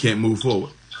 then we can't move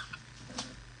forward.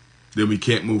 Then we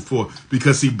can't move forward.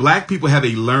 Because, see, black people have a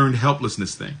learned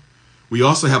helplessness thing. We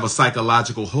also have a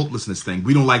psychological hopelessness thing.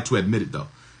 We don't like to admit it, though.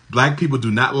 Black people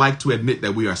do not like to admit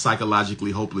that we are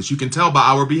psychologically hopeless. You can tell by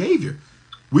our behavior.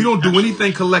 We don't do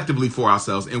anything collectively for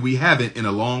ourselves, and we haven't in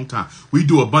a long time. We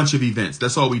do a bunch of events.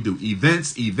 That's all we do.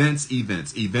 Events, events,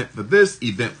 events. Event for this,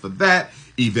 event for that,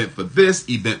 event for this,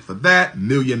 event for that.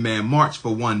 Million Man March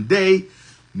for one day.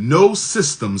 No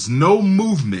systems, no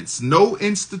movements, no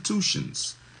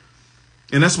institutions.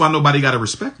 And that's why nobody got to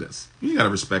respect us. You got to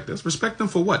respect us. Respect them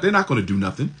for what? They're not going to do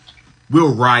nothing.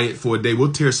 We'll riot for a day.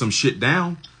 We'll tear some shit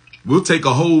down. We'll take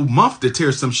a whole month to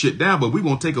tear some shit down, but we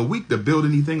won't take a week to build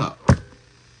anything up.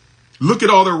 Look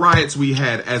at all the riots we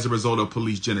had as a result of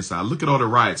police genocide. Look at all the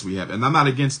riots we have. And I'm not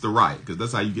against the riot, because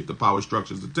that's how you get the power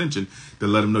structure's attention, to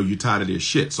let them know you're tired of their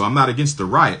shit. So I'm not against the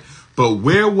riot. But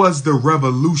where was the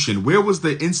revolution? Where was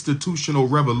the institutional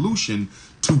revolution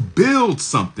to build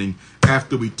something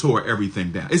after we tore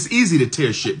everything down? It's easy to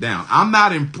tear shit down. I'm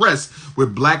not impressed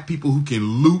with black people who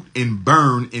can loot and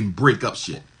burn and break up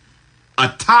shit. A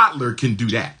toddler can do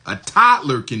that. A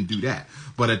toddler can do that.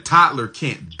 But a toddler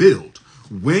can't build.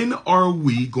 When are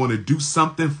we going to do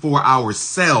something for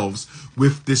ourselves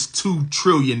with this $2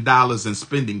 trillion in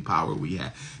spending power we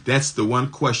have? That's the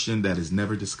one question that is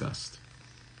never discussed.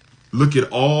 Look at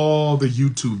all the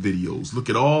YouTube videos. Look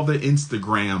at all the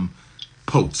Instagram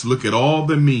posts. Look at all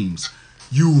the memes.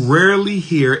 You rarely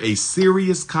hear a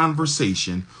serious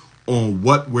conversation on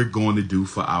what we're going to do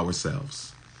for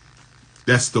ourselves.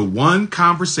 That's the one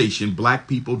conversation black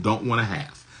people don't want to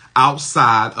have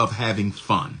outside of having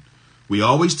fun. We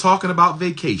always talking about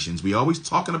vacations. We always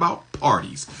talking about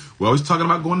parties. We're always talking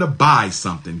about going to buy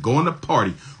something, going to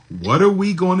party. What are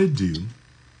we going to do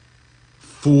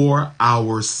for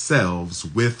ourselves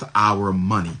with our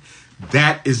money?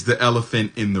 That is the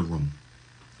elephant in the room.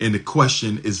 And the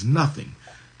question is nothing,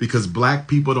 because black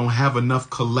people don't have enough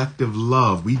collective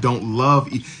love. We don't love.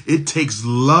 It takes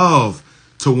love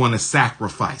to want to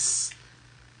sacrifice.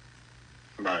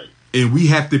 Right. And we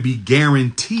have to be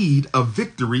guaranteed a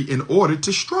victory in order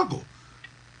to struggle.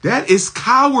 That is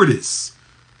cowardice.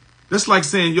 That's like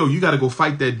saying, yo, you got to go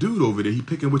fight that dude over there. He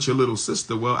picking with your little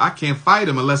sister. Well, I can't fight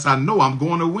him unless I know I'm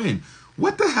going to win.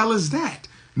 What the hell is that?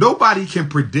 Nobody can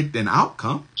predict an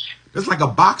outcome. That's like a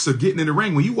boxer getting in the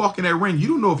ring. When you walk in that ring, you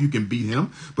don't know if you can beat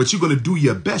him, but you're going to do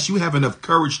your best. You have enough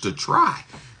courage to try.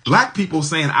 Black people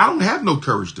saying, I don't have no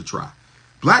courage to try.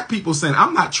 Black people saying,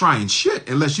 I'm not trying shit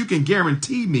unless you can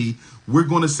guarantee me we're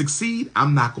going to succeed.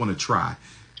 I'm not going to try.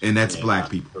 And that's black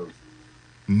people.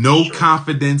 No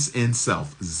confidence in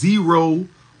self. Zero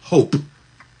hope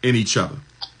in each other.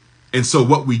 And so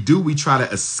what we do, we try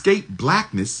to escape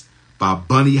blackness by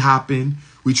bunny hopping.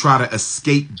 We try to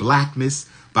escape blackness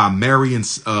by marrying,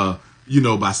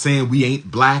 by saying we ain't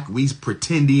black. We's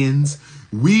pretendians.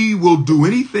 We will do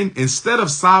anything. Instead of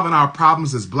solving our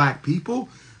problems as black people,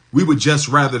 we would just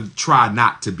rather try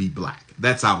not to be black.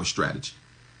 That's our strategy.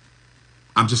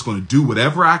 I'm just going to do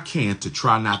whatever I can to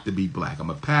try not to be black. I'm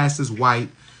going to pass as white,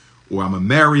 or I'm going to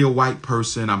marry a white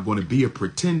person. I'm going to be a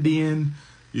pretendian.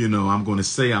 I'm going to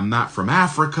say I'm not from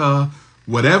Africa.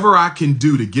 Whatever I can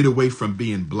do to get away from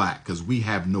being black, because we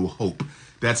have no hope.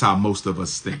 That's how most of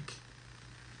us think.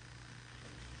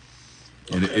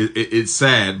 And it's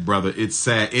sad, brother. It's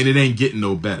sad. And it ain't getting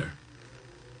no better.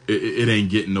 It ain't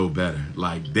getting no better.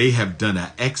 Like, they have done an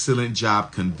excellent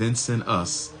job convincing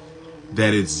us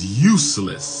that it's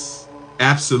useless,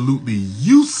 absolutely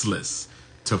useless,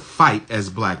 to fight as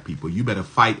black people. You better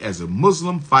fight as a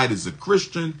Muslim, fight as a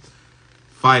Christian,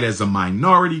 fight as a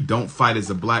minority. Don't fight as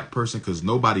a black person, because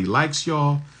nobody likes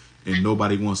y'all and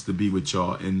nobody wants to be with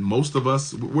y'all. And most of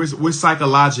us, we're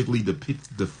psychologically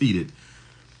defeated.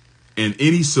 And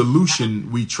any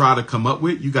solution we try to come up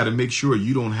with, you got to make sure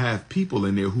you don't have people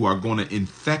in there who are going to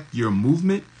infect your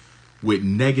movement with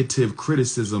negative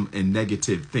criticism and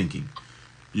negative thinking,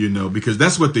 because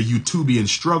that's what the YouTubian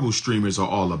struggle streamers are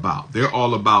all about. They're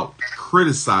all about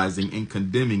criticizing and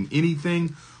condemning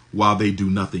anything while they do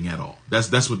nothing at all.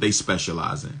 That's what they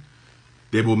specialize in.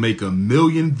 They will make 1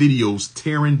 million videos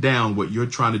tearing down what you're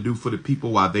trying to do for the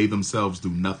people while they themselves do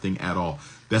nothing at all.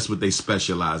 That's what they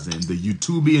specialize in. The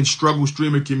YouTubian struggle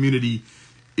streamer community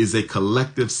is a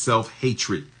collective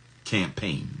self-hatred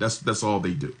campaign. That's all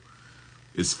they do,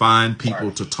 is find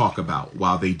people to talk about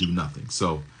while they do nothing.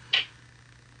 So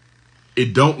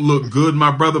it don't look good,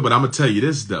 my brother, but I'm going to tell you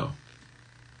this, though.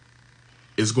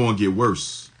 It's going to get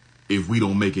worse if we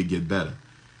don't make it get better.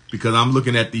 Because I'm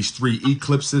looking at these 3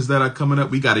 eclipses that are coming up.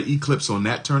 We got an eclipse on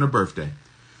Nat Turner birthday.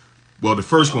 Well, the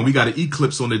first one, we got an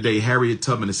eclipse on the day Harriet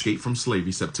Tubman escaped from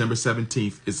slavery. September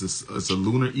 17th is a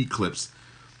lunar eclipse.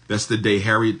 That's the day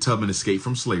Harriet Tubman escaped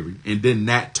from slavery. And then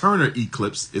Nat Turner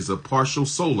eclipse is a partial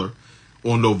solar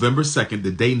on November 2nd,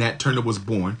 the day Nat Turner was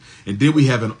born. And then we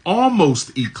have an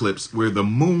almost eclipse where the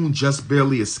moon just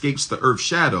barely escapes the Earth's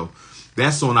shadow.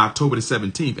 That's on October the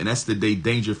 17th. And that's the day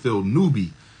Dangerfield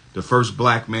Newby, the first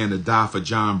black man to die for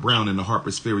John Brown in the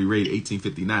Harper's Ferry raid,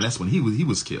 1859. That's when he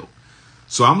was killed.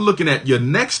 So I'm looking at your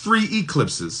next 3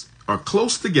 eclipses are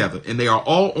close together, and they are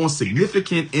all on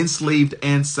significant enslaved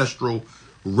ancestral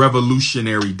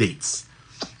revolutionary dates.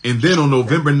 And then on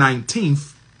November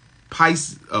 19th,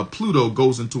 Pluto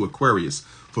goes into Aquarius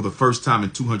for the first time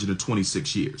in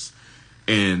 226 years.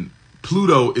 And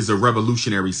Pluto is a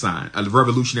revolutionary sign, a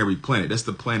revolutionary planet. That's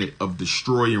the planet of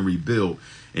destroy and rebuild.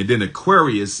 And then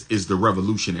Aquarius is the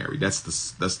revolutionary. That's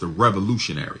the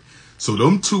revolutionary. So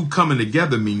them two coming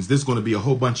together means there's going to be a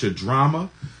whole bunch of drama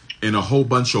and a whole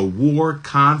bunch of war,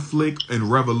 conflict,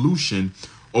 and revolution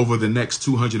over the next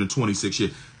 226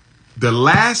 years. The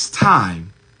last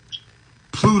time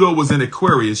Pluto was in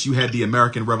Aquarius, you had the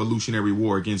American Revolutionary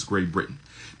War against Great Britain.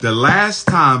 The last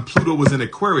time Pluto was in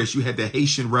Aquarius, you had the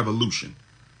Haitian Revolution.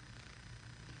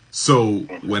 So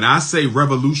when I say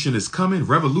revolution is coming,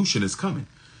 revolution is coming.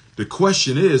 The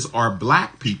question is, are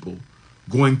black people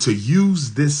going to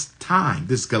use this time,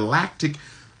 this galactic,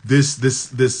 this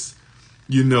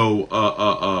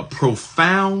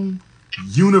profound,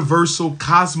 universal,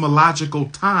 cosmological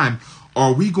time?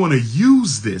 Are we going to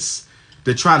use this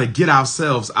to try to get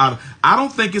ourselves out? I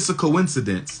don't think it's a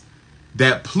coincidence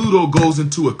that Pluto goes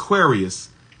into Aquarius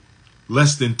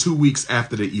less than 2 weeks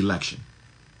after the election.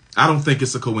 I don't think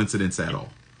it's a coincidence at all.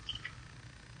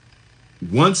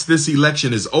 Once this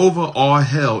election is over, all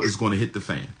hell is going to hit the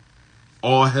fan.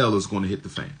 All hell is going to hit the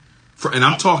fan. And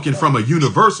I'm talking from a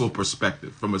universal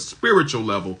perspective, from a spiritual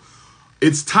level.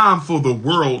 It's time for the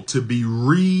world to be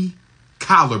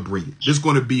recalibrated. There's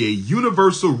going to be a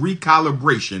universal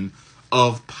recalibration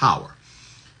of power.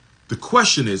 The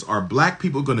question is, are black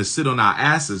people going to sit on our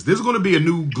asses? There's going to be a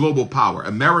new global power.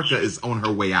 America is on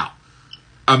her way out.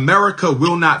 America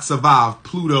will not survive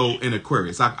Pluto in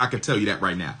Aquarius. I can tell you that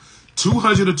right now.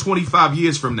 225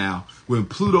 years from now, when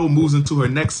Pluto moves into her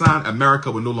next sign,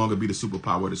 America will no longer be the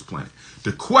superpower of this planet.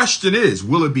 The question is,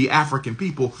 will it be African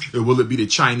people, or will it be the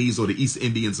Chinese or the East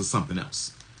Indians or something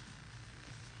else?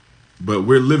 But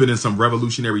we're living in some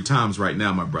revolutionary times right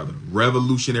now, my brother.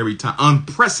 Revolutionary time,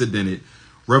 unprecedented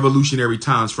revolutionary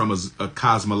times from a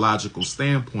cosmological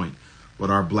standpoint. But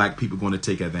are black people going to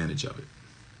take advantage of it?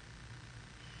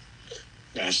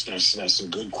 That's a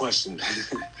good question.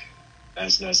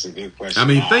 That's a good question. I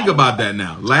mean, think about that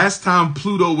now. Last time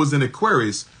Pluto was in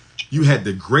Aquarius, you had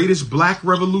the greatest black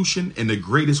revolution and the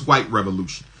greatest white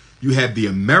revolution. You had the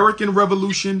American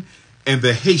Revolution and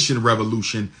the Haitian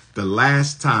Revolution the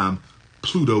last time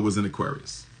Pluto was in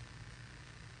Aquarius.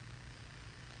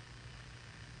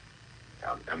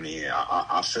 I mean,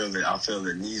 I feel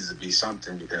it needs to be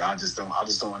something, because I just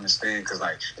don't understand. Because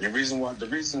and the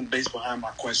reason based behind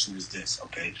my question is this.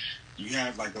 Okay, you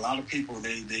have a lot of people,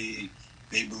 they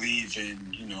believe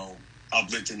in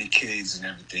uplifting the kids and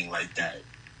everything like that.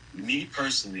 Me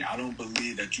personally, I don't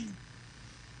believe that you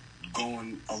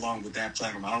going along with that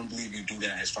platform. I don't believe you do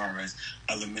that as far as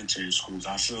elementary schools.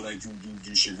 I feel like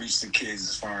you should reach the kids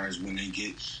as far as when they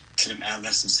get to them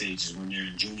adolescent stages, when you're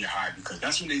in junior high, because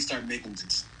that's when they start making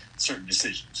certain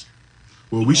decisions.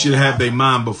 Well, we should have their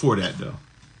mind before that, though.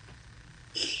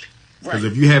 Because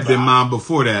if you have their mind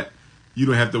before that, you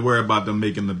don't have to worry about them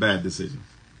making the bad decisions.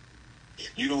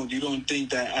 You don't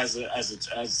think that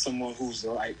as someone who's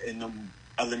in them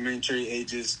elementary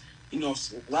ages, a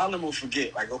lot of them will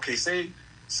forget. Okay, say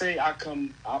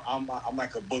I'm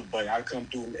like a book buddy. I come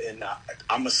through and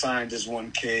I'm assigned this one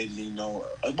kid.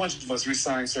 A bunch of us, we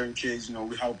assign certain kids.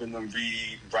 We're helping them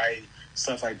read, write,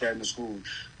 stuff like that in the school.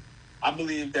 I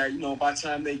believe that by the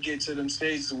time they get to them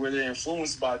stages where they're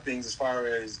influenced by things as far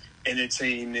as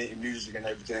entertainment and music and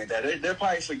everything like that, they'll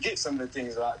probably forget some of the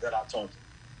things that I taught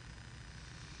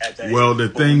them. Well, the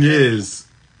thing is,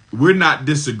 we're not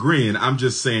disagreeing. I'm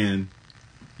just saying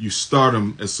you start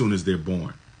them as soon as they're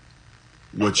born.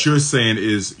 What you're saying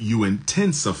is you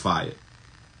intensify it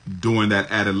during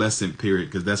that adolescent period,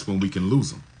 because that's when we can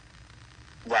lose them.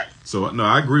 Right. So, no,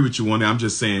 I agree with you on that. I'm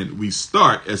just saying we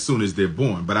start as soon as they're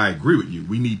born. But I agree with you.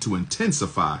 We need to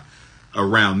intensify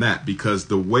around that, because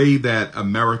the way that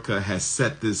America has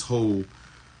set this whole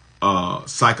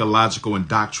psychological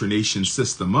indoctrination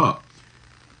system up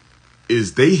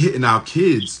is they hitting our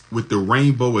kids with the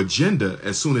rainbow agenda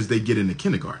as soon as they get into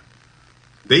kindergarten.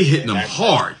 They hitting them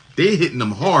hard. They're hitting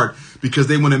them hard because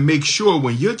they want to make sure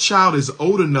when your child is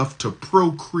old enough to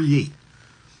procreate,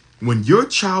 we're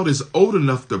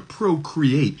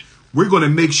going to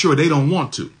make sure they don't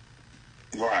want to.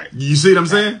 Right. You see what I'm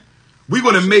saying? We're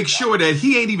going to make sure that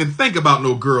he ain't even think about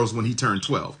no girls when he turned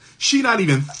 12. She not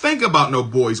even think about no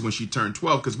boys when she turned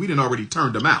 12, because we done already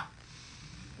turned them out.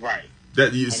 Right.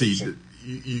 That you see,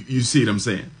 you see what I'm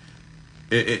saying?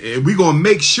 And we're going to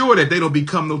make sure that they don't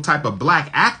become no type of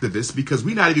black activists, because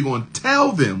we're not even going to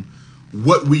tell them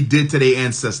what we did to their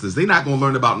ancestors. They're not going to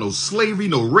learn about no slavery,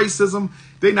 no racism.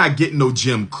 They're not getting no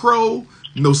Jim Crow,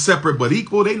 no separate but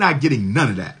equal. They're not getting none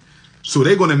of that. So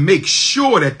they're going to make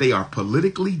sure that they are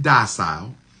politically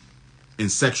docile and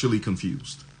sexually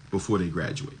confused before they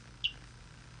graduate.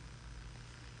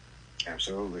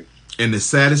 Absolutely. And the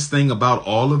saddest thing about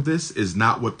all of this is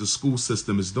not what the school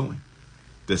system is doing.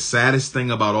 The saddest thing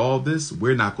about all this,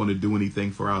 we're not going to do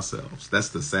anything for ourselves. That's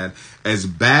the sad. As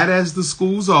bad as the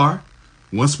schools are,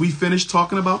 once we finish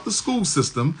talking about the school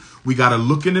system, we got to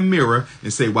look in the mirror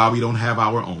and say why we don't have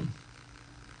our own.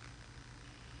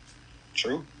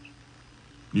 True.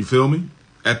 You feel me?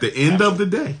 At the end of the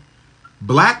day,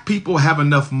 black people have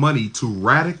enough money to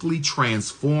radically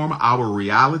transform our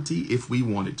reality if we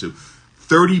wanted to.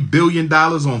 $30 billion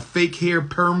on fake hair,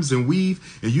 perms, and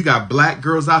weave, and you got black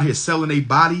girls out here selling their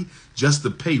body just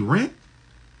to pay rent,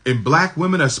 and black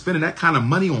women are spending that kind of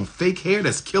money on fake hair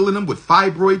that's killing them with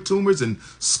fibroid tumors and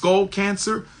skull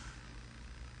cancer.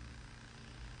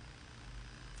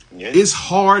 Yeah. It's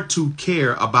hard to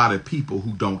care about a people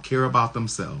who don't care about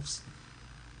themselves.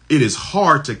 It is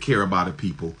hard to care about a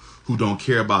people who don't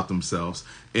care about themselves.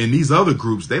 And these other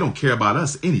groups, they don't care about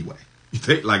us anyway.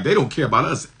 They don't care about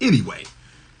us anyway.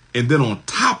 And then on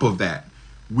top of that,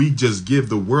 we just give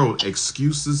the world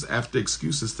excuses after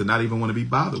excuses to not even want to be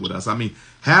bothered with us. I mean,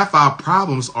 half our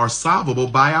problems are solvable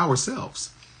by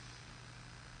ourselves.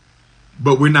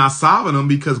 But we're not solving them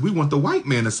because we want the white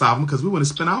man to solve them because we want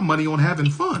to spend our money on having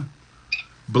fun.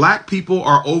 Black people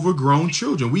are overgrown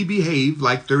children. We behave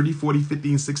like 30, 40, 50,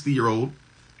 and 60-year-old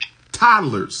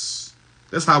toddlers.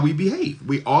 That's how we behave.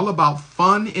 We all about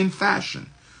fun and fashion,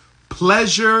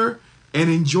 pleasure and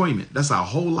enjoyment. That's our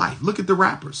whole life. Look at the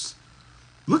rappers.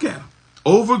 Look at them.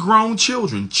 Overgrown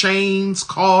children, chains,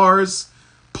 cars,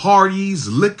 parties,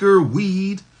 liquor,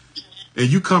 weed. And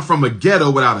you come from a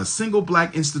ghetto without a single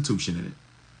black institution in it.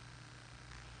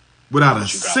 Without a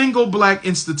single black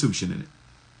institution in it.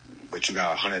 But you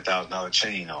got $100,000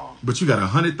 chain on. But you got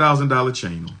 $100,000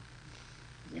 chain on.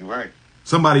 You're right.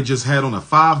 Somebody just had on a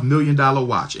 $5 million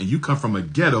watch, and you come from a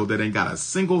ghetto that ain't got a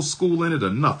single school in it or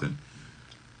nothing.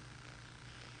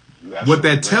 What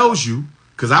that tells you,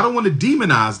 because I don't want to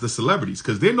demonize the celebrities,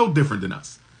 because they're no different than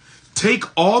us. Take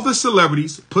all the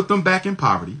celebrities, put them back in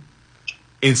poverty,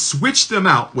 and switch them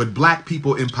out with black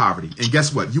people in poverty. And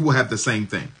guess what? You will have the same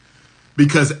thing.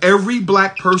 Because every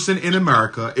black person in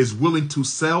America is willing to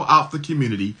sell out the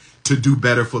community to do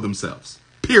better for themselves.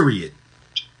 Period.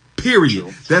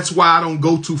 Period. That's why I don't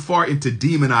go too far into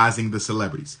demonizing the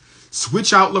celebrities.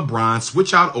 Switch out LeBron,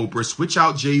 switch out Oprah, switch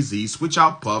out Jay-Z, switch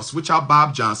out Puff, switch out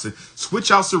Bob Johnson,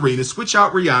 switch out Serena, switch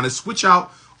out Rihanna, switch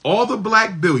out all the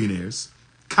black billionaires,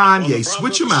 Kanye,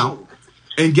 switch them out.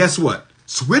 And guess what?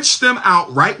 Switch them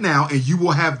out right now and you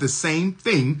will have the same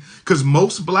thing, because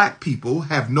most black people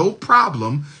have no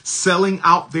problem selling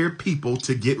out their people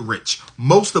to get rich.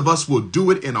 Most of us will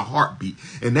do it in a heartbeat.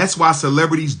 And that's why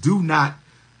celebrities do not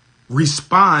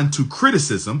respond to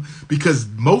criticism, because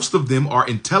most of them are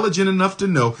intelligent enough to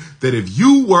know that if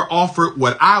you were offered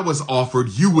what I was offered,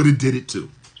 you would have did it too.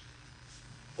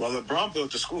 Well, LeBron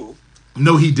built a school.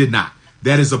 No, he did not.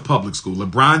 That is a public school.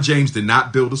 LeBron James did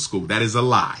not build a school. That is a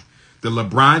lie. The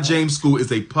LeBron James School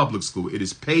is a public school. It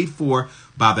is paid for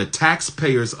by the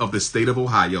taxpayers of the state of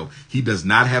Ohio. He does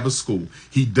not have a school.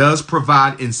 He does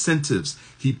provide incentives.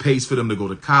 He pays for them to go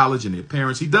to college and their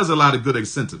parents. He does a lot of good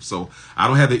incentives. So I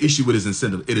don't have an issue with his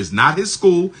incentive. It is not his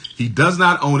school. He does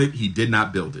not own it. He did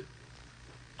not build it.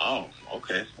 Oh,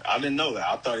 okay. I didn't know that.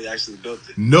 I thought he actually built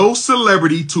it. No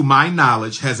celebrity, to my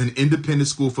knowledge, has an independent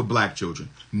school for black children.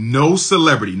 No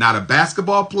celebrity. Not a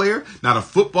basketball player, not a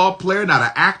football player, not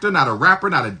an actor, not a rapper,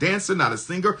 not a dancer, not a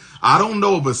singer. I don't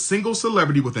know of a single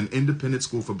celebrity with an independent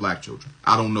school for black children.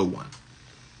 I don't know one.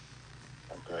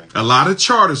 Okay. A lot of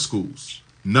charter schools,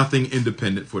 nothing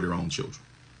independent for their own children.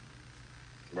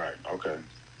 Right. Okay.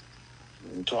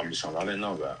 You taught me something. I didn't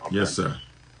know that. Okay. Yes, sir.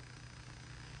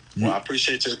 Well, I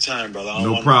appreciate your time, brother.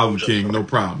 No problem, King. No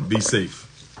problem. Be safe.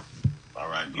 All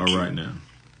right. All right now.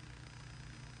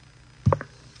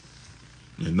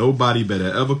 And nobody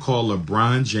better ever call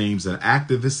LeBron James an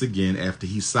activist again after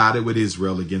he sided with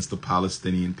Israel against the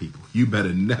Palestinian people. You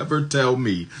better never tell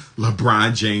me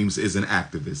LeBron James is an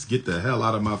activist. Get the hell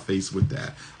out of my face with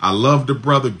that. I love the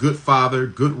brother, good father,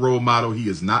 good role model. He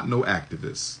is not no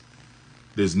activist.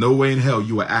 There's no way in hell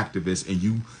you are activist and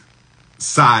you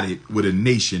sided with a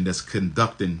nation that's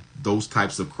conducting those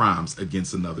types of crimes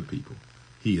against another people.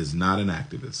 He is not an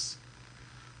activist.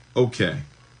 Okay.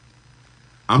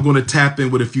 I'm going to tap in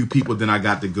with a few people, then I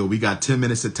got to go. We got 10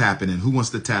 minutes of tapping in. Who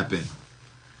wants to tap in?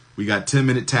 We got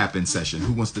 10-minute tap-in session.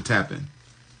 Who wants to tap in?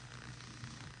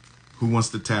 Who wants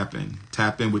to tap in?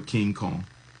 Tap in with King Kong.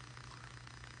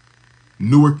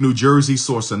 Newark, New Jersey,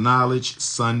 Source of Knowledge,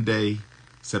 Sunday,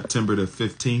 September the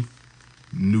 15th.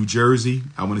 New Jersey.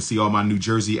 I want to see all my New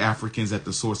Jersey Africans at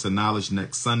the Source of Knowledge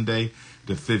next Sunday,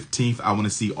 the 15th. I want to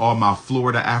see all my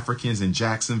Florida Africans in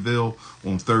Jacksonville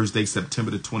on Thursday,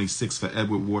 September the 26th for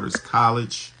Edward Waters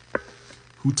College.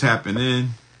 Who tapping in?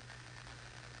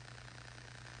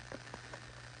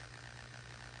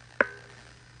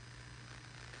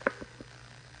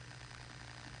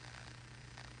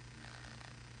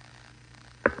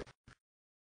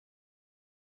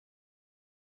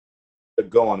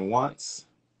 Going once.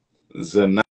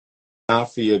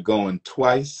 Zanafia going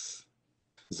twice.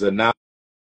 Zanafia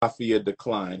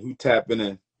decline. Who tapping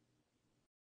in?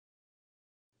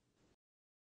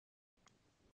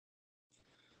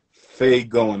 Faye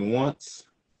going once.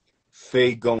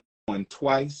 Faye going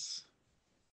twice.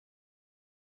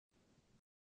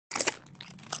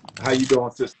 How you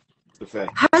doing, Sister Faye?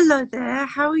 Hello there.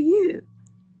 How are you?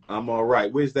 I'm all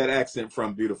right. Where's that accent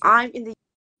from, beautiful? I'm in the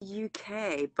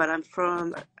UK, but I'm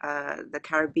from the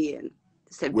Caribbean.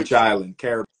 Which island?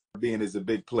 Caribbean is a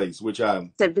big place. Which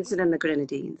island? St. Vincent and the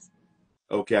Grenadines.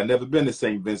 Okay, I've never been to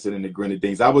St. Vincent and the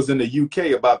Grenadines. I was in the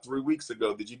UK about 3 weeks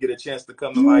ago. Did you get a chance to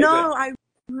come to my event? No, I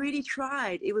really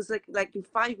tried. It was like in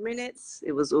 5 minutes,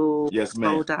 it was all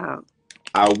sold out.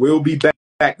 I will be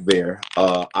back there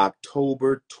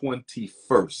October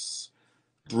 21st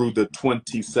through the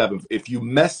 27th. If you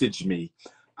message me,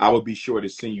 I will be sure to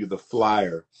send you the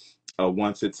flyer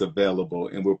once it's available.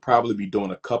 And we'll probably be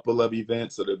doing a couple of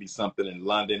events. So there'll be something in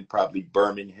London, probably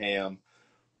Birmingham,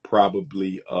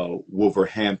 probably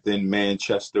Wolverhampton,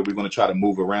 Manchester. We're going to try to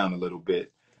move around a little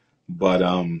bit. But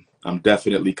I'm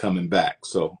definitely coming back.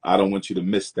 So I don't want you to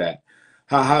miss that.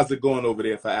 How's it going over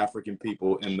there for African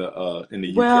people in the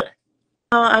UK? Well,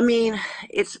 I mean,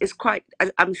 it's quite,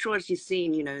 I'm sure as you've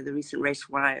seen, the recent race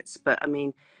riots, but I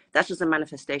mean, that's just a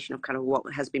manifestation of kind of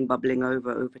what has been bubbling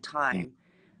over time.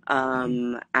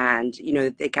 And,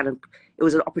 they it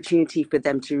was an opportunity for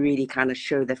them to really kind of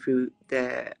show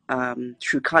their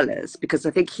true colors, because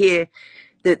I think here,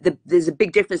 there's a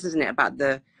big difference, isn't it, about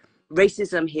the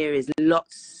racism here is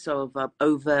lots of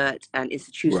overt and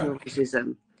institutional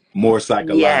racism. More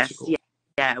psychological. Yes,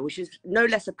 yeah, which is no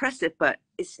less oppressive, but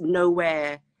it's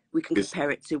nowhere we can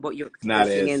compare it to what you're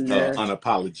experiencing. Not as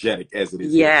unapologetic as it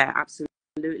is. Yeah,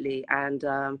 absolutely.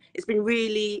 And it's been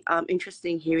really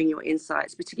interesting hearing your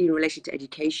insights, particularly in relation to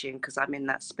education, because I'm in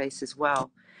that space as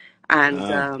well. And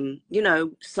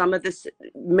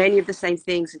many of the same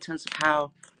things in terms of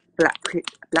how black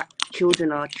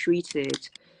children are treated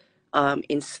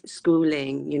in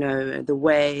schooling, the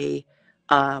way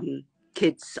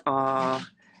kids are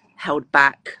held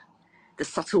back, the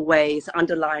subtle ways,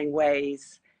 underlying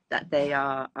ways that they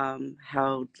are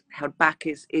held back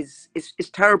is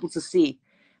terrible to see.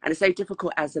 And it's so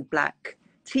difficult as a black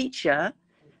teacher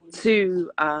to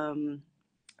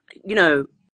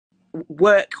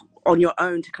work on your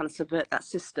own to kind of subvert that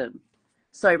system.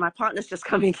 So my partner's just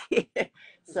coming here.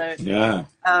 So yeah.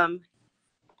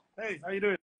 Hey, how you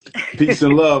doing? Peace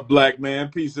and love, black man.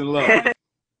 Peace and love.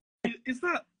 Is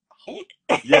that hot?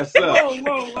 Yes, sir.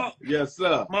 Whoa. Yes,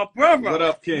 sir. My brother. What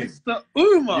up, King? Mr.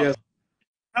 Umar. Yes,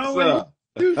 how sir.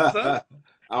 Are you, sir?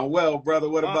 I'm well, brother.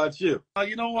 What about you?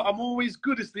 You know what? I'm always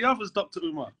good as the others, Dr.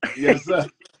 Umar. Yes, sir.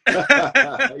 Yes,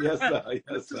 sir. Yes,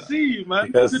 good sir. to see you,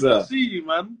 man. Yes, good sir. to see you,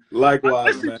 man.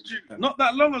 Likewise, man. You not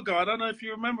that long ago. I don't know if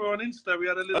you remember on Insta, we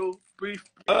had a little brief.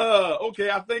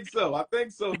 Okay. I think so now.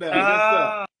 Yes,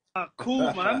 sir.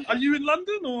 Cool, man. Are you in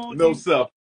London or? No, sir.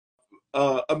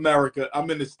 America. I'm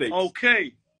in the States.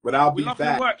 Okay. But I'll be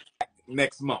back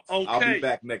next month. Okay. I'll be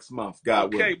back next month.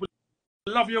 God willing. Okay.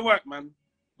 We love your work, man.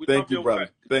 Thank you, brother.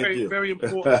 Thank you. Very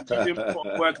important, very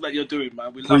important work that you're doing,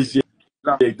 man. We appreciate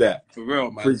that. For real,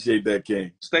 man. Appreciate that,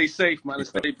 King. Stay safe, man, and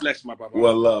stay blessed, my brother.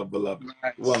 One love, beloved.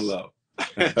 Nice. One love.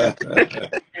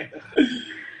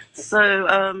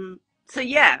 So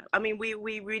yeah, I mean, we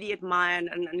really admire,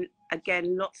 and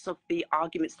again, lots of the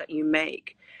arguments that you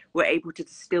make, we're able to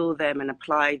distill them and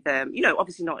apply them,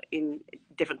 obviously not in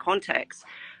different contexts,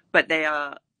 but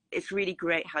it's really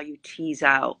great how you tease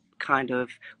out kind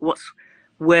of what's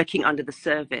working under the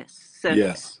surface,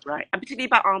 yes, right? And particularly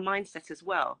about our mindset as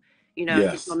well.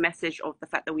 It's a message of the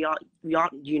fact that we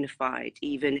aren't unified,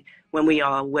 even when we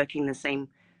are working in the same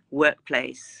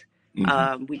workplace.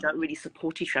 Mm-hmm. We don't really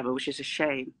support each other, which is a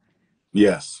shame.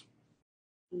 Yes,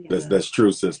 that's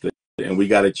true, sister. And we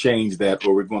got to change that,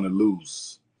 or we're going to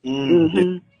lose.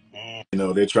 Mm-hmm.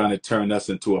 They're trying to turn us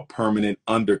into a permanent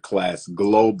underclass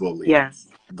globally. Yes,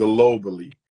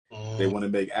 globally. They want to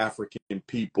make African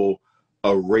people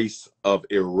a race of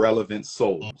irrelevant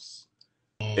souls,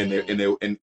 and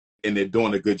they're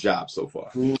doing a good job so far.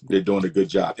 They're doing a good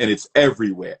job, and it's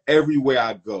everywhere. Everywhere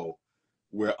I go,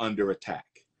 we're under attack.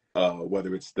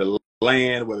 Whether it's the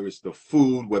land, whether it's the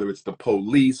food, whether it's the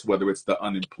police, whether it's the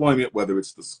unemployment, whether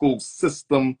it's the school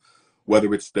system,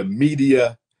 whether it's the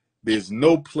media, there's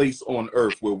no place on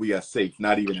earth where we are safe,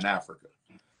 not even in Africa.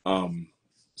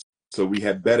 So we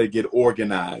had better get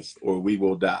organized or we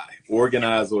will die.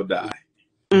 Organize or die.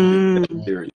 You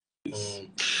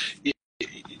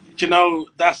know,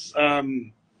 that's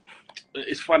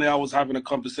it's funny. I was having a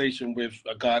conversation with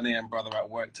a Ghanaian brother at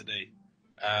work today,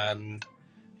 and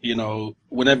you know,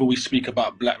 whenever we speak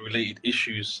about black-related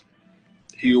issues,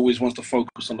 he always wants to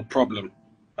focus on the problem,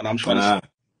 and I'm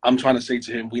trying to say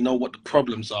to him, we know what the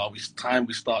problems are. It's time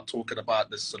we start talking about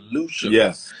the solution.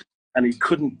 Yes. And he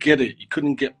couldn't get it. He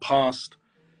couldn't get past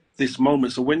this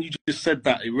moment. So when you just said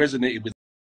that, it resonated with